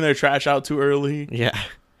separating, or putting their trash out too early. Yeah,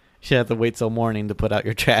 you have to wait till morning to put out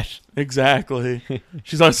your trash. Exactly.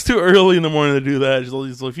 She's like, it's too early in the morning to do that. She's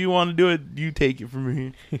like, if you want to do it, you take it from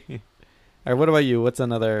me. All right, what about you? What's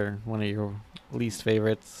another one of your least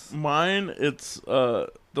favorites? Mine, it's the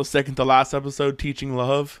second to last episode, Teaching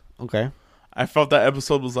Love. Okay. I felt that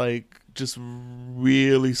episode was like just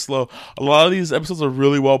really slow. A lot of these episodes are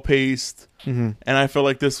really well paced, and I felt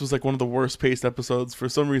like this was like one of the worst paced episodes for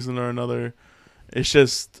some reason or another. It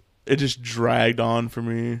just dragged on for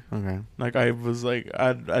me. Okay. Like I was like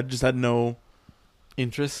I just had no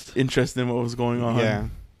interest in what was going on. Yeah.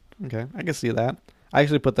 Okay, I can see that. I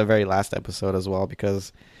actually put the very last episode as well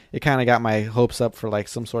because it kind of got my hopes up for like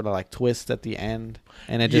some sort of like twist at the end,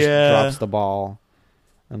 and it just drops the ball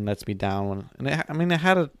and lets me down. It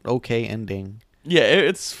had an okay ending. Yeah,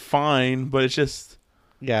 it's fine, but it's just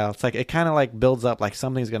it's like it kind of like builds up like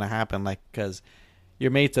something's gonna happen, like because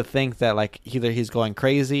you're made to think that like either he's going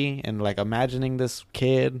crazy and like imagining this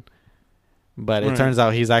kid, but it turns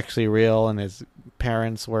out he's actually real and his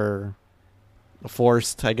parents were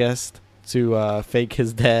forced, I guess, to fake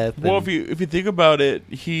his death. Well, if you think about it,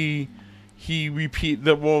 he repeat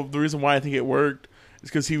that. Well, the reason why I think it worked is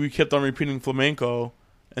because he kept on repeating flamenco,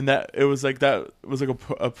 and that it was like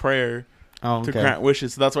a prayer to grant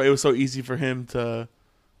wishes. So that's why it was so easy for him to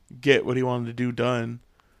get what he wanted to do done.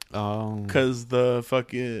 Oh. Because the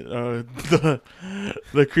fucking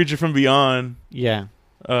the creature from beyond, Yeah.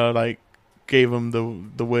 like gave him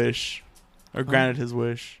the wish, or granted his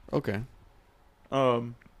wish. Okay.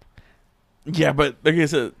 Yeah, but like I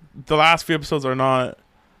said, the last few episodes are not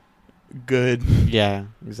good. Yeah.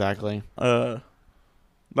 Exactly.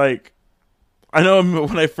 Like, I know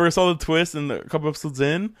when I first saw the twist and a couple episodes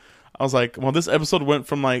in, I was like, well, this episode went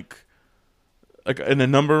from like in a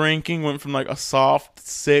number ranking, went from like a soft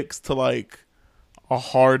 6 to like a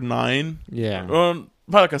hard 9. Yeah. Probably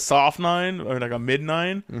like a soft 9 or like a mid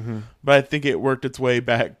 9. Mm-hmm. But I think it worked its way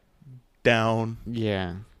back down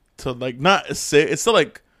Yeah. to like not a 6. It's still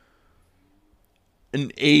like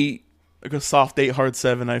an 8, like a soft 8, hard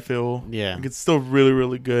 7. I feel. Yeah. Like it's still really,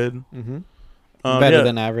 really good. Mm-hmm. Better yeah.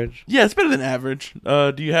 than average. Yeah, it's better than average.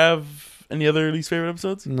 Do you have any other least favorite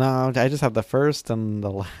episodes? No, I just have the first and the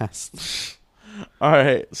last. All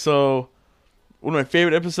right, so one of my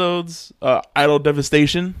favorite episodes, Idol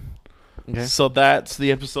Devastation. Okay. So that's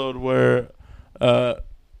the episode where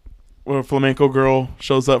Flamenco Girl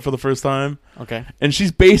shows up for the first time, Okay. and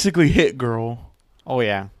she's basically Hit Girl. Oh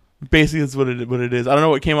yeah. Basically, that's what it is. I don't know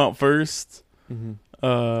what came out first.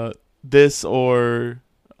 Mm-hmm. This or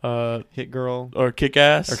Hit Girl or Kick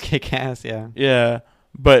Ass or Kick Ass. Yeah. Yeah,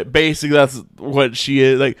 but basically that's what she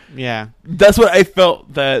is. Like, Yeah. that's what I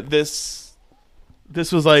felt that this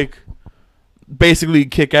was like. Basically,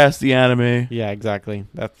 Kick Ass the anime. Yeah. Exactly.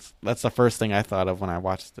 That's the first thing I thought of when I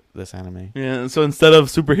watched this anime. Yeah, and so instead of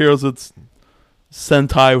superheroes, it's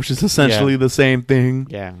Sentai, which is essentially the same thing.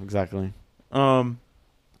 Yeah. Exactly.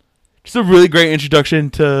 Just a really great introduction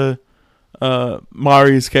to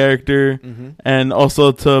Mari's character, Mm-hmm. and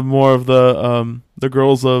also to more of the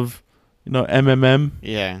girls of MMM.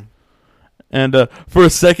 Yeah. And for a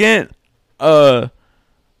second,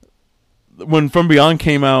 when From Beyond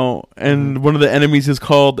came out, and one of the enemies is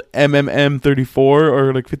called MMM 34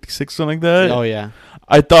 or like 56, something like that. Oh yeah.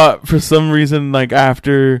 I thought for some reason, like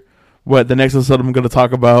after the next episode I'm going to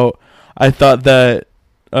talk about, I thought that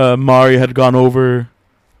Mari had gone over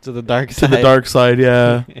To the dark to side. the dark side.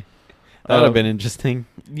 Yeah, That would have been interesting.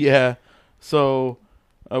 yeah. So,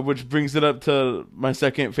 which brings it up to my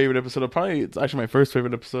second favorite episode. Probably it's actually my first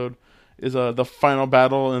favorite episode. Is the final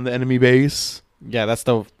battle in the enemy base. Yeah. That's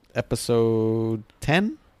the episode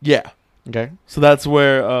 10. Yeah. Okay. So that's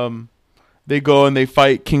where they go and they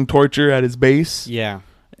fight King Torture at his base. Yeah.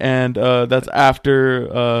 And that's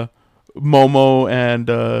after Momo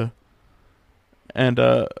and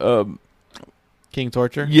King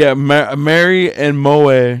Torture. yeah, Mary and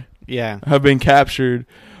Moe Yeah. have been captured.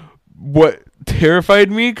 What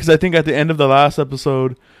terrified me, because I think at the end of the last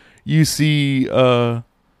episode, you see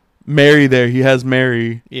Mary there. He has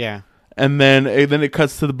Mary, Yeah. and then it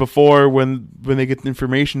cuts to the before when they get the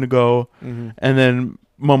information to go, Mm-hmm. and then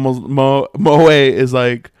Moe is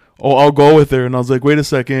like, "Oh, I'll go with her," and I was like, "Wait a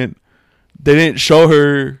second, they didn't show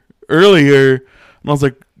her earlier," and I was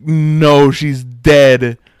like, "No, she's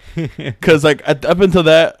dead." Because like up until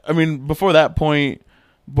that, I mean, before that point,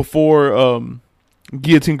 before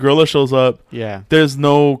Guillotine Gorilla shows up, Yeah. there's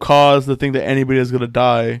no cause to think that anybody is gonna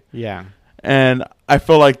die, Yeah. and I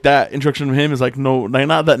feel like that introduction of him is like, no, like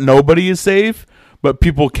not that nobody is safe, but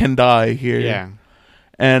people can die here. Yeah.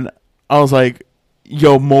 And I was like,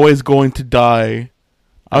 "Yo, Moe is going to die."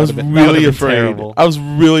 I was really afraid. Terrible. I was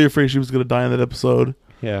really afraid she was gonna die in that episode.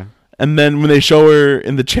 Yeah. And then when they show her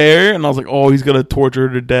in the chair, and I was like, "Oh, he's gonna torture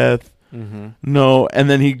her to death." Mm-hmm. No, and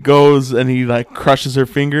then he goes and he like crushes her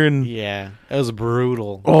finger, and Yeah. It was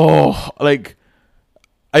brutal. oh, like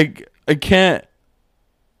I can't,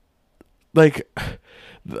 like,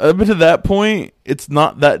 up to that point, it's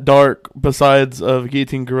not that dark. Besides of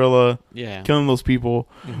Guillotine Gorilla Yeah. killing those people,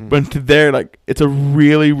 Mm-hmm. but to there, like, it's a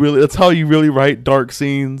really, really. That's how you really write dark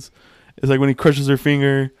scenes. It's like when he crushes her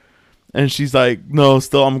finger, and she's like, "No,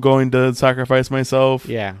 still, I'm going to sacrifice myself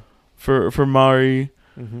Yeah. for Mari."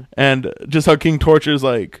 Mm-hmm. And just how King Torture's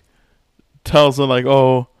like tells her like,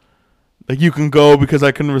 "Oh, like you can go because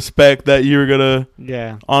I can respect that you're gonna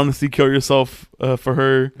Yeah. honestly kill yourself for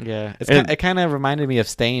her." Yeah. And- It kind of reminded me of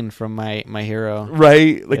Stain from my hero.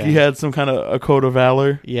 Right? Like he Yeah. had some kind of a code of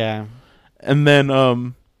valor. Yeah. And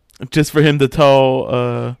then just for him to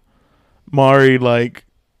tell Mari, like,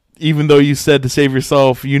 even though you said to save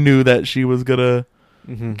yourself, you knew that she was gonna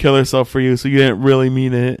Mm-hmm. kill herself for you, so you didn't really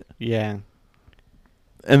mean it. Yeah.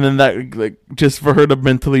 And then that, like, just for her to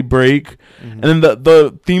mentally break. Mm-hmm. And then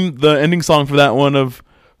the ending song for that one of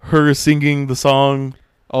her singing the song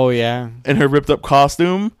Oh yeah. in her ripped up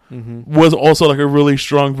costume Mm-hmm. was also like a really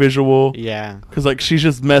strong visual, Yeah. because like she's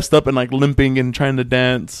just messed up and like limping and trying to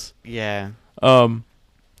dance. Yeah.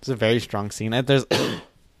 It's a very strong scene. And there's,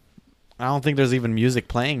 I don't think there's even music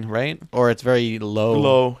playing, right? Or it's very low.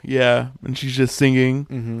 Low, yeah. And she's just singing.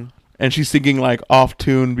 Mm-hmm. And she's singing like off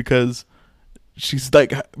tune because she's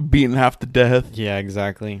like beaten half to death. Yeah,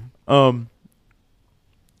 exactly. I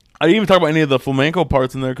didn't even talk about any of the flamenco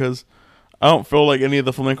parts in there because I don't feel like any of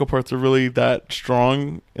the flamenco parts are really that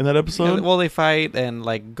strong in that episode. Yeah, well, they fight and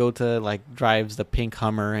like go to like drives the pink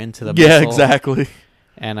Hummer into the Yeah, missile. exactly.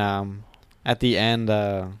 And at the end,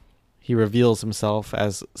 he reveals himself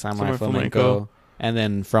as Samurai Flamenco, Flamenco. and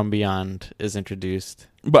then From Beyond is introduced.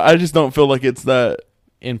 But I just don't feel like it's that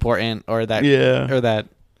Important or that yeah or that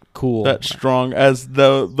cool. that strong as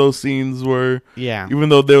those scenes were. Yeah. Even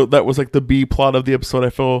though that was like the B plot of the episode,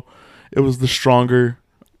 I feel it was the stronger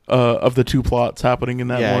of the two plots happening in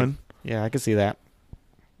that one. Yeah, I can see that.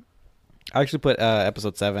 I actually put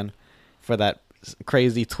episode 7 for that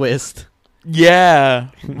crazy twist. Yeah,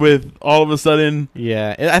 with all of a sudden.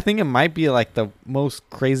 Yeah, I think it might be like the most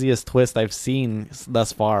craziest twist I've seen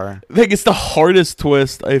thus far. Like it's the hardest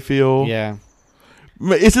twist, I feel. Yeah.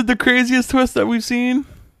 Is it the craziest twist that we've seen?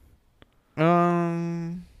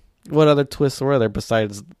 What other twists were there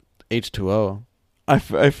besides H2O? I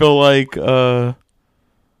feel like the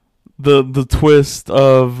twist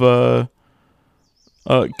of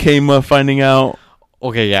Kama finding out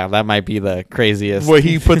Okay, yeah, that might be the craziest. where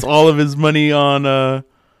he puts all of his money on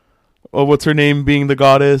what's her name being the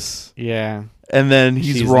goddess, Yeah. and then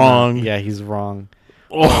he's She's wrong. not- yeah, he's wrong.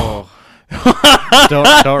 Oh.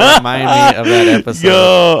 Don't remind me of that episode.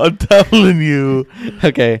 Yo, I'm telling you,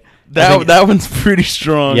 Okay. that one's pretty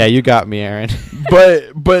strong. Yeah, you got me, Aaron.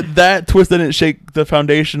 but that twist didn't shake the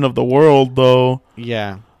foundation of the world, though.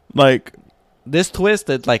 Yeah. Like, This twist,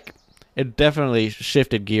 it definitely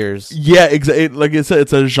shifted gears. yeah, like I said,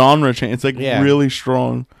 it's a genre change. It's like Yeah. really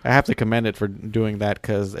strong. I have to commend it for doing that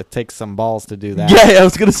because it takes some balls to do that. Yeah, I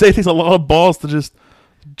was gonna say it takes a lot of balls to just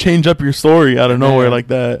change up your story out of nowhere like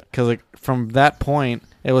that. Because from that point,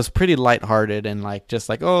 it was pretty lighthearted and just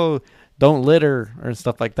like, oh, don't litter or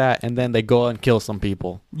stuff like that. And then they go and kill some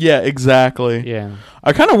people. Yeah, exactly. Yeah.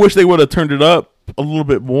 I kind of wish they would have turned it up a little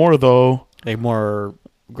bit more, though. Like more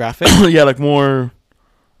graphic. Yeah, like more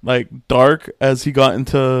like dark as he got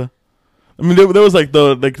into. I mean, there was like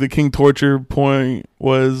the King Torture point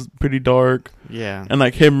was pretty dark, Yeah. and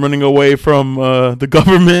like him running away from the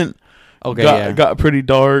government. Okay. got pretty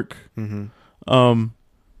dark. Mm-hmm.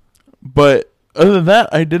 But other than that,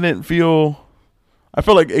 I didn't feel. I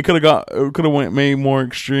felt like it could have went maybe more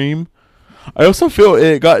extreme. I also feel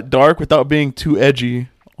it got dark without being too edgy.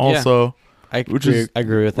 Also, I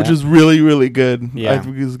agree with that. which is really really good. Yeah. I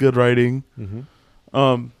think it's good writing. Mm-hmm.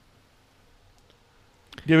 Do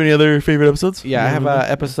you have any other favorite episodes? Yeah, I have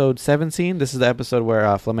episode 17. This is the episode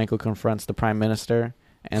where Flamenco confronts the prime minister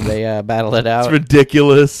and they battle it out. It's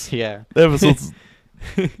ridiculous. Yeah. The episode's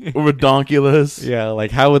redonkulous. Yeah,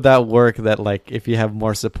 like how would that work that if you have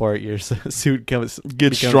more support your suit becomes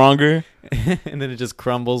Stronger. and then it just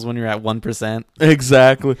crumbles when you're at 1%.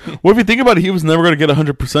 Exactly. Well, if you think about it, he was never going to get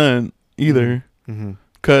 100% either. Mm-hmm.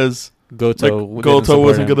 Because Goto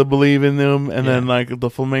wasn't going to believe in them. And then the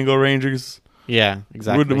Flamingo Rangers Yeah,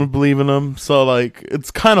 exactly. would believe in them. So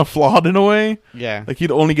it's kind of flawed in a way. Yeah. Like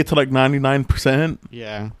he'd only get to 99%.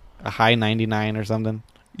 Yeah. A high 99 or something.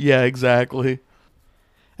 Yeah, exactly.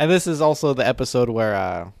 And this is also the episode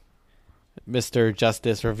where Mr.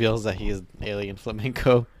 Justice reveals that he is alien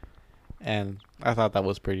flamenco. And I thought that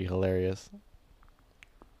was pretty hilarious.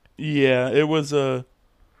 Yeah, it was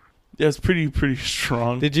it's pretty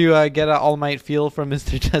strong. Did you get an All Might feel from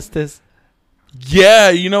Mr. Justice? Yeah,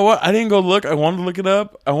 you know what? I didn't go look. I wanted to look it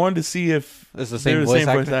up. I wanted to see if It's the they were same,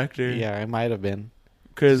 voice actor. Yeah, it might have been.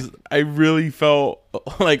 Because I really felt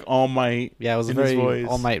like All Might. Yeah, it was a in his very voice.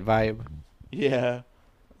 All Might vibe. Yeah.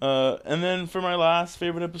 And then for my last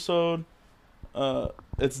favorite episode,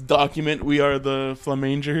 it's Document We Are the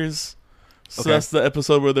Flamangers. So Okay. that's the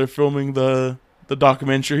episode where they're filming the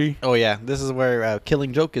documentary. Oh, yeah. This is where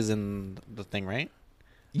Killing Joke is in the thing, right?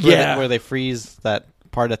 Yeah. Where they freeze that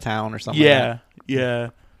part of town or something. Yeah. Yeah.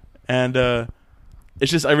 And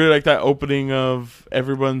it's just, I really like that opening of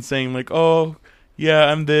everyone saying like, oh,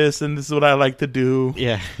 yeah, I'm this and this is what I like to do.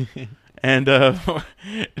 Yeah. And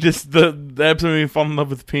just the episode made me fall in love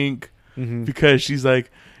with Pink Mm-hmm. because she's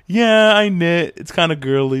like, yeah, I knit. It's kind of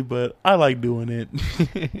girly, but I like doing it.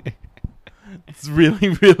 It's really,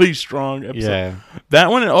 really strong episode. Yeah. That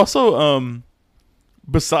one, and also,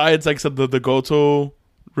 besides, like I said, the Goto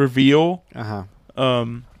reveal,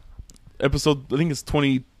 episode, I think it's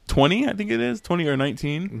 2020, I think it is, 20 or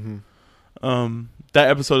 19. Mm-hmm. That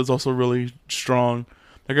episode is also really strong.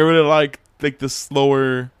 Like, I really like the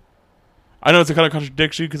slower I know it's a kind of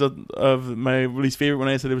contradiction because of my least favorite when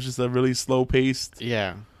I said it was just a really slow paced.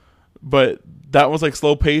 Yeah. But that was like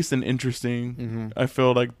slow paced and interesting. Mm-hmm. I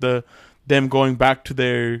feel like them going back to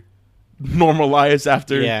their normal lives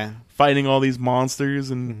after fighting all these monsters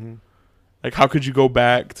and like how could you go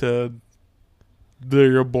back to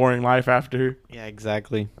your boring life after? Yeah,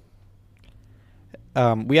 exactly.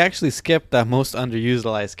 We actually skipped the most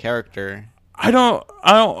underutilized character.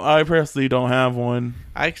 I personally don't have one.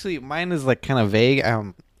 Actually, mine is like kind of vague.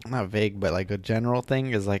 Not vague, but like a general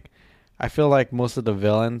thing is like, I feel like most of the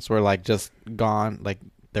villains were like just gone. Like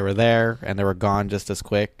they were there and they were gone just as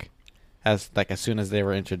quick as soon as they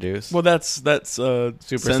were introduced. Well, that's Super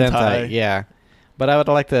Sentai. Yeah. But I would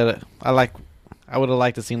have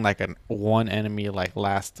liked to see like one enemy like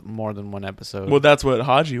last more than one episode. Well, that's what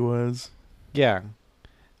Haji was. Yeah,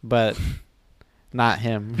 but not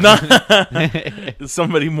him.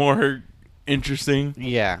 Somebody more interesting.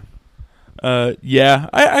 Yeah. Yeah,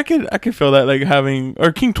 I could feel that like having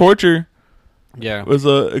or King Torture. Yeah, was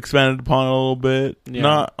expanded upon a little bit,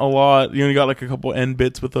 not a lot. You only got like a couple end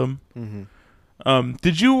bits with them. Mm-hmm.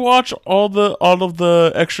 Did you watch all of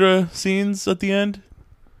the extra scenes at the end?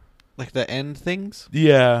 Like the end things?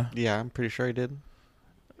 Yeah, I'm pretty sure I did.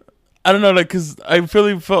 I don't know, like because I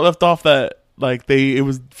really felt left off that like it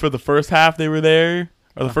was for the first half they were there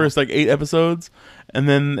or the first like 8 episodes, and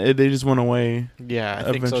then they just went away. Yeah,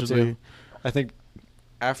 I think so too. I think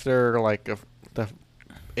after like the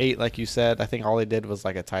 8, like you said, I think all they did was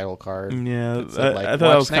like a title card. Yeah, said, like, I thought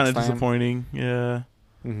that was kind of time. disappointing. Yeah.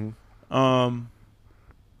 Mm-hmm.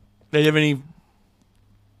 Do you have any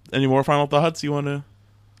more final thoughts you want to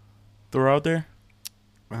throw out there?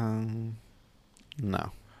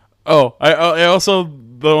 No. Oh, I also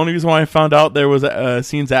the only reason why I found out there was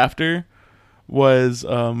scenes after was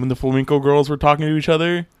when the flamenco girls were talking to each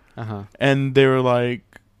other, and they were like,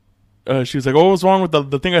 she was like, "Oh, what was wrong with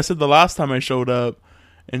the thing I said the last time I showed up?"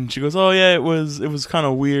 And she goes, "Oh yeah, it was kind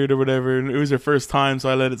of weird or whatever. And it was your first time, so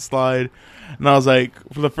I let it slide." And I was like,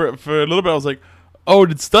 for a little bit, I was like, "Oh,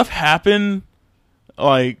 did stuff happen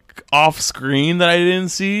like off screen that I didn't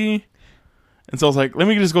see?" And so I was like, "Let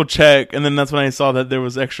me just go check." And then that's when I saw that there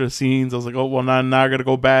was extra scenes. I was like, "Oh well, now I got to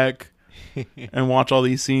go back and watch all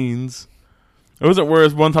these scenes." It wasn't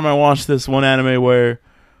whereas one time I watched this one anime where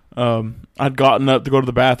I'd gotten up to go to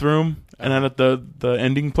the bathroom and I let the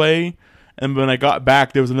ending play. And when I got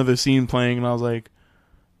back, there was another scene playing, and I was like,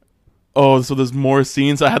 "Oh, so there's more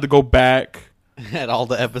scenes." So I had to go back at all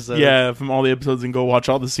the episodes. Yeah, from all the episodes and go watch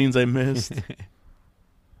all the scenes I missed.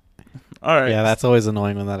 All right. Yeah, that's always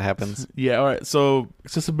annoying when that happens. Yeah. All right. So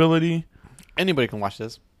accessibility. Anybody can watch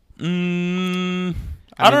this. I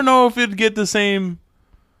don't know if it'd get the same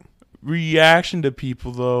reaction to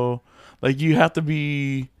people though. Like you have to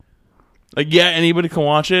be like, yeah, anybody can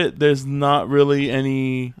watch it. There's not really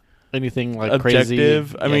anything like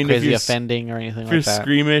objective. Crazy, I mean, crazy offending or anything like that. If you're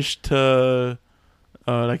squeamish to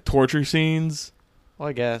like torture scenes, well,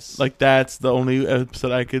 I guess like that's the only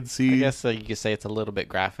episode I could see. I guess you could say it's a little bit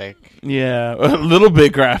graphic. Yeah, a little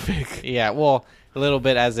bit graphic. Yeah, well, a little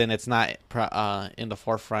bit as in it's not in the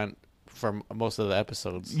forefront for most of the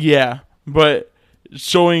episodes. Yeah, but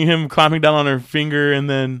showing him clamping down on her finger and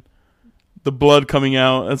then the blood coming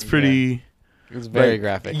out, that's pretty... Yeah. It's very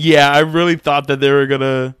graphic. Yeah, I really thought that they were going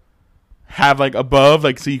to have like above,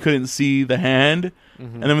 like so you couldn't see the hand.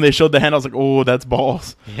 Mm-hmm. And then when they showed the hand, I was like, oh, that's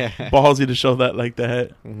balls. Yeah. Ballsy to show that like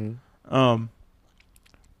that. Mm-hmm.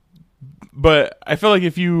 But I feel like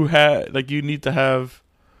if you had, like you need to have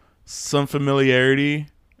some familiarity.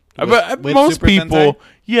 But most Super people, Sentai?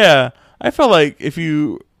 yeah. I feel like if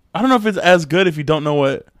you, I don't know if it's as good if you don't know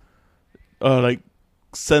what, like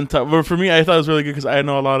Sentai. But for me, I thought it was really good because I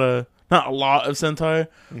know not a lot of Sentai.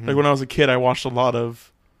 Mm-hmm. Like when I was a kid, I watched a lot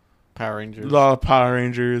of Power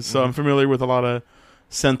Rangers. So I'm familiar with a lot of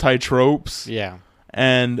Sentai tropes. Yeah.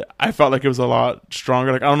 And I felt like it was a lot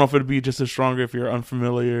stronger. Like I don't know if it'd be just as stronger if you're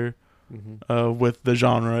unfamiliar with the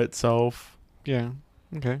genre itself. Yeah.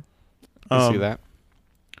 Okay. I see that.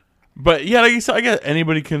 But yeah, like you said, I guess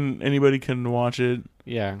anybody can watch it.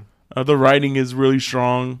 Yeah. The writing is really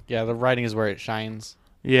strong. Yeah, the writing is where it shines.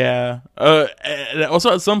 Yeah. And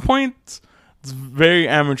also at some point it's very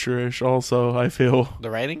amateurish also, I feel. The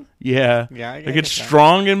writing? Yeah. Yeah, like it's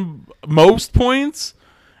strong in most points.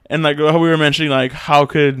 And like how we were mentioning, like how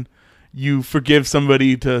could you forgive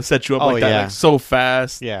somebody to set you up like that like, so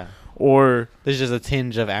fast? Yeah. Or there's just a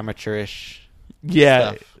tinge of amateurish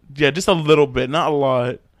stuff. Stuff. Yeah, just a little bit, not a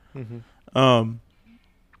lot. Mm-hmm.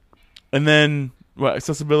 And then what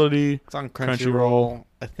accessibility? It's on Crunchyroll.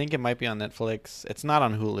 I think it might be on Netflix. It's not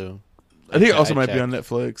on Hulu. I think it also might be on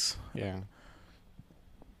Netflix. Yeah.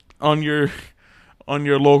 on your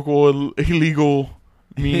local illegal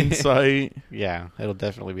mean site. Yeah, it'll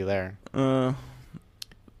definitely be there.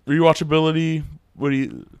 Rewatchability. What do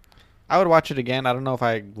you I would watch it again. I don't know if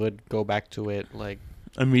I would go back to it like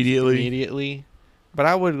immediately? but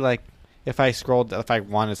I would like if I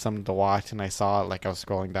wanted something to watch and I saw it, like I was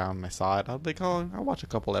scrolling down and I saw it, I'd be like, oh, I'll watch a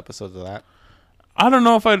couple episodes of that. I don't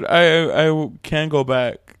know if I can go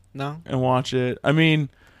back No, and watch it. I mean,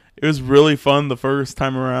 it was really fun the first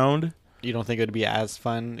time around. you don't think it would be as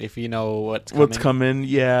fun if you know what's coming?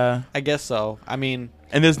 Yeah, I guess so. I mean,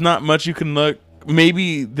 and there's not much you can look.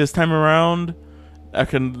 Maybe this time around, I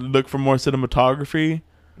can look for more cinematography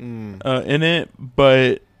in it,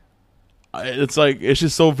 but it's like it's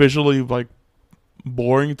just so visually like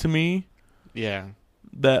boring to me. Yeah,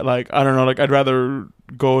 that like I don't know. Like I'd rather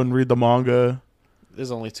go and read the manga. There's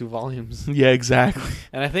only 2 volumes. Yeah, exactly.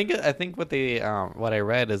 And I think what I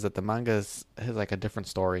read is that the manga has like a different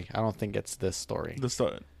story. I don't think it's this story.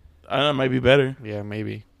 That might be better. Yeah,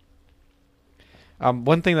 maybe.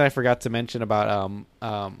 One thing that I forgot to mention about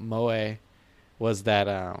Moe was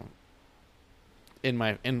that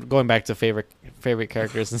in going back to favorite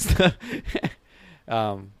characters and stuff,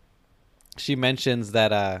 she mentions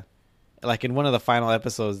that like in one of the final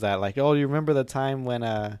episodes that like, oh, you remember the time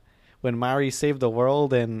when Mari saved the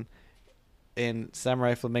world and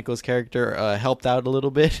Samurai Flamenco's character helped out a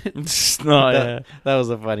little bit. That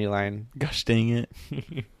was a funny line. Gosh dang it.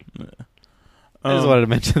 I just wanted to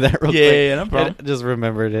mention that real quick. Yeah, no problem. I just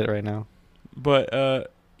remembered it right now. But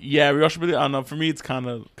yeah, rewatchability, I don't know. For me, it's kind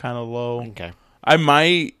of low. Okay. I'm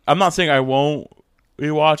not saying I won't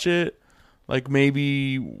rewatch it. Like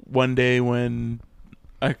maybe one day when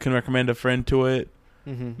I can recommend a friend to it.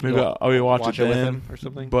 Mm-hmm. Maybe I'll rewatch it then with him or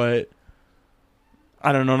something. But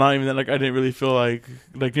I don't know. Not even that. Like I didn't really feel like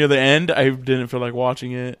near the end. I didn't feel like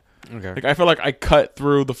watching it. Okay. Like I feel like I cut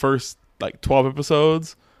through the first like 12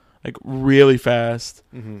 episodes like really fast,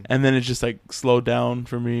 and then it just like slowed down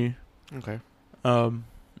for me. Okay.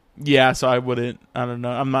 Yeah. So I wouldn't. I don't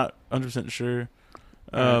know. I'm not 100% sure.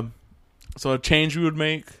 So a change we would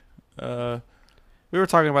make. We were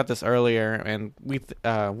talking about this earlier, and we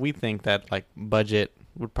think that like budget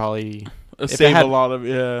would probably save a lot of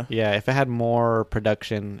yeah. If it had more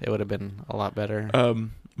production, it would have been a lot better.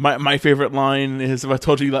 My favorite line is, if I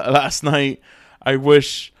told you last night, I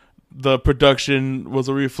wish the production was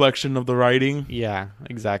a reflection of the writing. Yeah,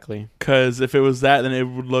 exactly. Because if it was that, then it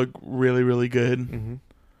would look really, really good.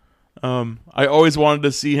 Mm-hmm. I always wanted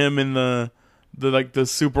to see him in the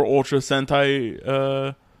super ultra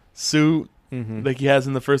Sentai suit. Mm-hmm. Like he has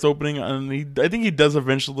in the first opening, and I think he does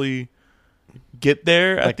eventually get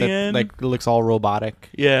there at the end. Like it looks all robotic.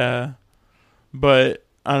 Yeah, but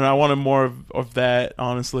I don't know. I wanted more of that,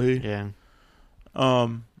 honestly. Yeah.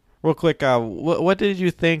 Real quick, what did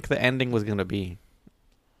you think the ending was gonna be?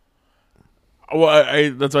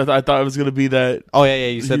 Well, that's what I thought it was gonna be that. Oh yeah.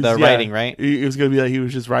 You said the writing, right? It was gonna be like he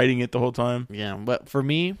was just writing it the whole time. Yeah, but for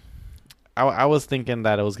me, I was thinking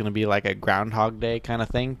that it was gonna be like a Groundhog Day kind of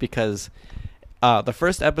thing, because the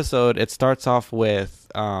first episode, it starts off with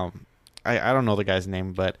I don't know the guy's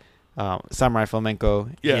name, but Samurai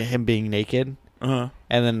Flamenco, him being naked, and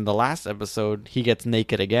then the last episode he gets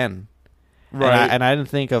naked again, right? And I didn't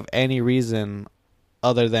think of any reason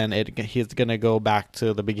other than he's gonna go back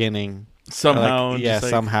to the beginning somehow.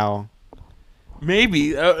 Somehow.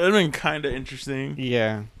 Maybe that would have been kind of interesting.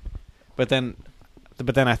 Yeah, but then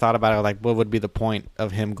I thought about it, like, what would be the point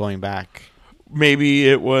of him going back? Maybe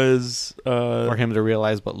it was for him to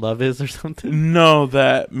realize what love is or something. No,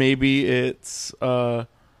 that maybe it's that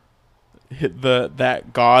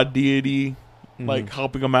god deity like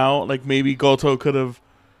helping him out. Like maybe Goto could have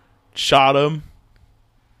shot him.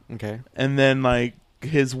 Okay. And then like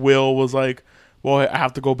his will was like, well, I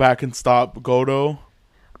have to go back and stop Goto.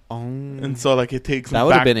 And so like it takes him that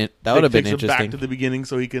would have been interesting. Back to the beginning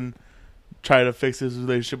so he can try to fix his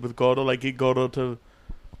relationship with Goto. Like get Goto to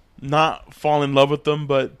not fall in love with them,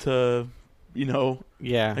 but to,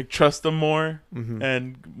 like trust them more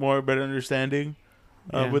and more better understanding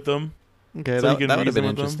with them. Okay, so that would have been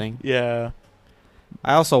interesting. Yeah.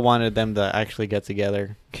 I also wanted them to actually get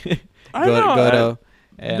together. Goto.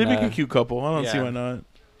 They'd make a cute couple. I don't see why not.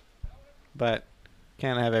 But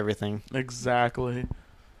can't have everything. Exactly.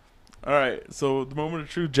 All right. So the moment of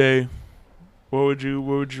truth, Jay. What would you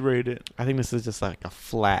rate it? I think this is just like a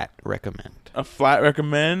flat recommend. A flat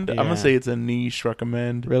recommend? Yeah. I'm gonna say it's a niche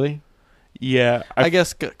recommend. Really? Yeah. I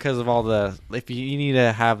guess because of all if you need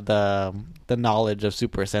to have the knowledge of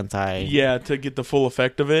Super Sentai. Yeah, to get the full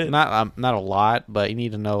effect of it. Not a lot, but you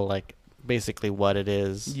need to know like basically what it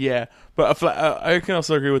is. Yeah, but I can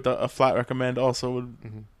also agree with a flat recommend. Also would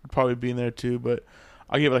probably be in there too, but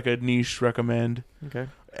I'll give it like a niche recommend. Okay.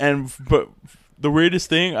 But the weirdest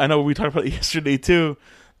thing, I know we talked about it yesterday too,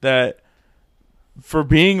 that for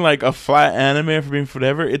being like a flat anime, for being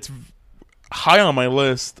whatever, it's high on my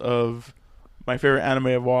list of my favorite anime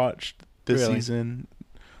I've watched this Really? season.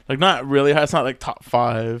 Like not really high, it's not like top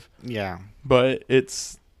 5, Yeah. but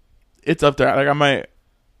it's up there. Like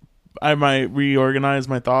I might reorganize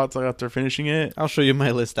my thoughts like after finishing it. I'll show you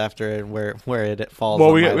my list after it where it falls. Well,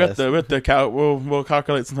 on we my have list. we'll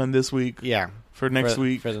calculate sometime this week. Yeah. For next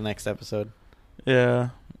week. For the next episode. Yeah.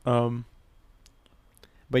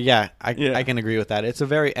 But yeah, I Yeah. can agree with that. It's a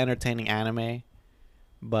very entertaining anime,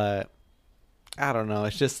 but I don't know.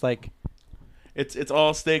 It's just like It's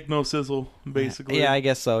all steak, no sizzle, basically. Yeah, I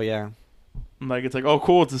guess so. Yeah, Like it's like, oh,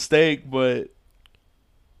 cool, it's a steak, but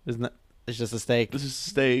it's just a steak. this is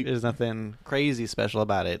steak. There's nothing crazy special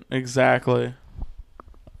about it. Exactly.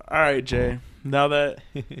 All right, Jay. Now that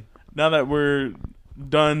we're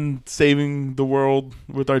done saving the world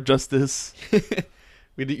with our justice,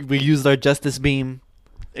 we used our justice beam.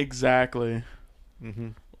 exactly. Mm-hmm.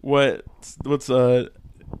 What's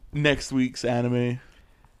next week's anime?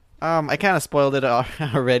 I kind of spoiled it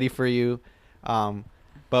already for you,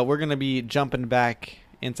 but we're gonna be jumping back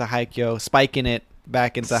into Haikyuu, spiking it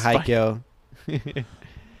back into Haikyuu,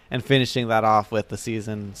 and finishing that off with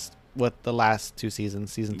the last 2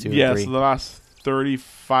 seasons, season 2 and 3. Yeah, so the last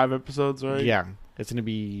 35 episodes, right? Yeah, it's gonna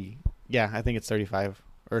be. Yeah, I think it's 35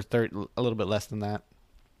 or 30, a little bit less than that.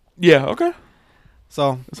 Yeah. Okay.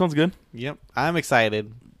 So, That sounds good. yep, I'm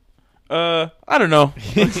excited. I don't know.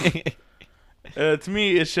 To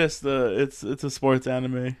me, it's just it's a sports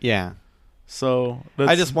anime. Yeah, So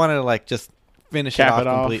I just wanted to just finish Cap it it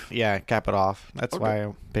off off. complete. Yeah, cap it off. That's Okay. why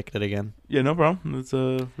I picked it again. yeah, no problem. It's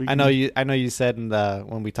I know you said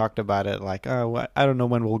when we talked about it, like, oh, I don't know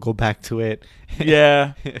when we'll go back to it.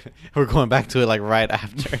 Yeah, We're going back to it like right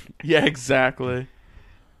after. yeah, exactly.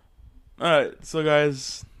 All right, so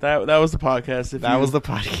guys, that was the podcast. That was the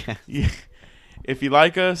podcast. If you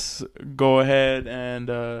like us, go ahead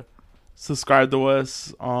and subscribe to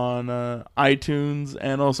us on iTunes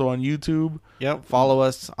and also on YouTube. Yep. Follow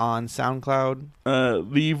us on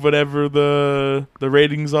SoundCloud. Leave whatever the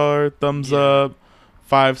ratings are. Thumbs Yeah. up,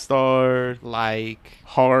 5-star, Like.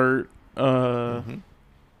 heart. Mhm.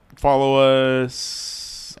 Follow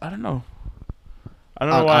us. I don't know On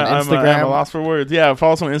why I'm Instagram? a loss for words. Yeah,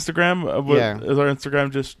 follow us on Instagram. Yeah. Is our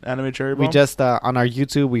Instagram just Anime Cherry Bomb? We just on our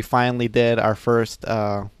YouTube we finally did our first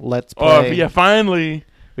Let's Play. Oh yeah, finally.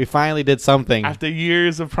 We finally did something. After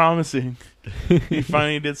years of promising, we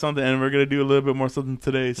finally did something, and we're gonna do a little bit more something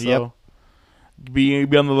today. So Yep.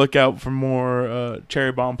 be on the lookout for more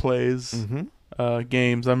Cherry Bomb plays, Mm-hmm.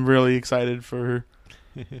 games. I'm really excited for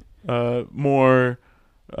more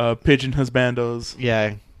Pigeon Husbandos.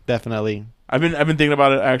 Yeah, definitely. I've been thinking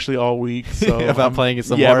about it actually all week. So About playing it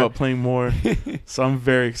some yeah, more? about playing more. So I'm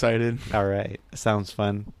very excited. All right. Sounds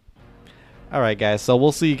fun. All right, guys. So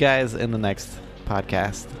we'll see you guys in the next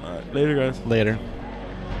podcast. Later, guys. Later.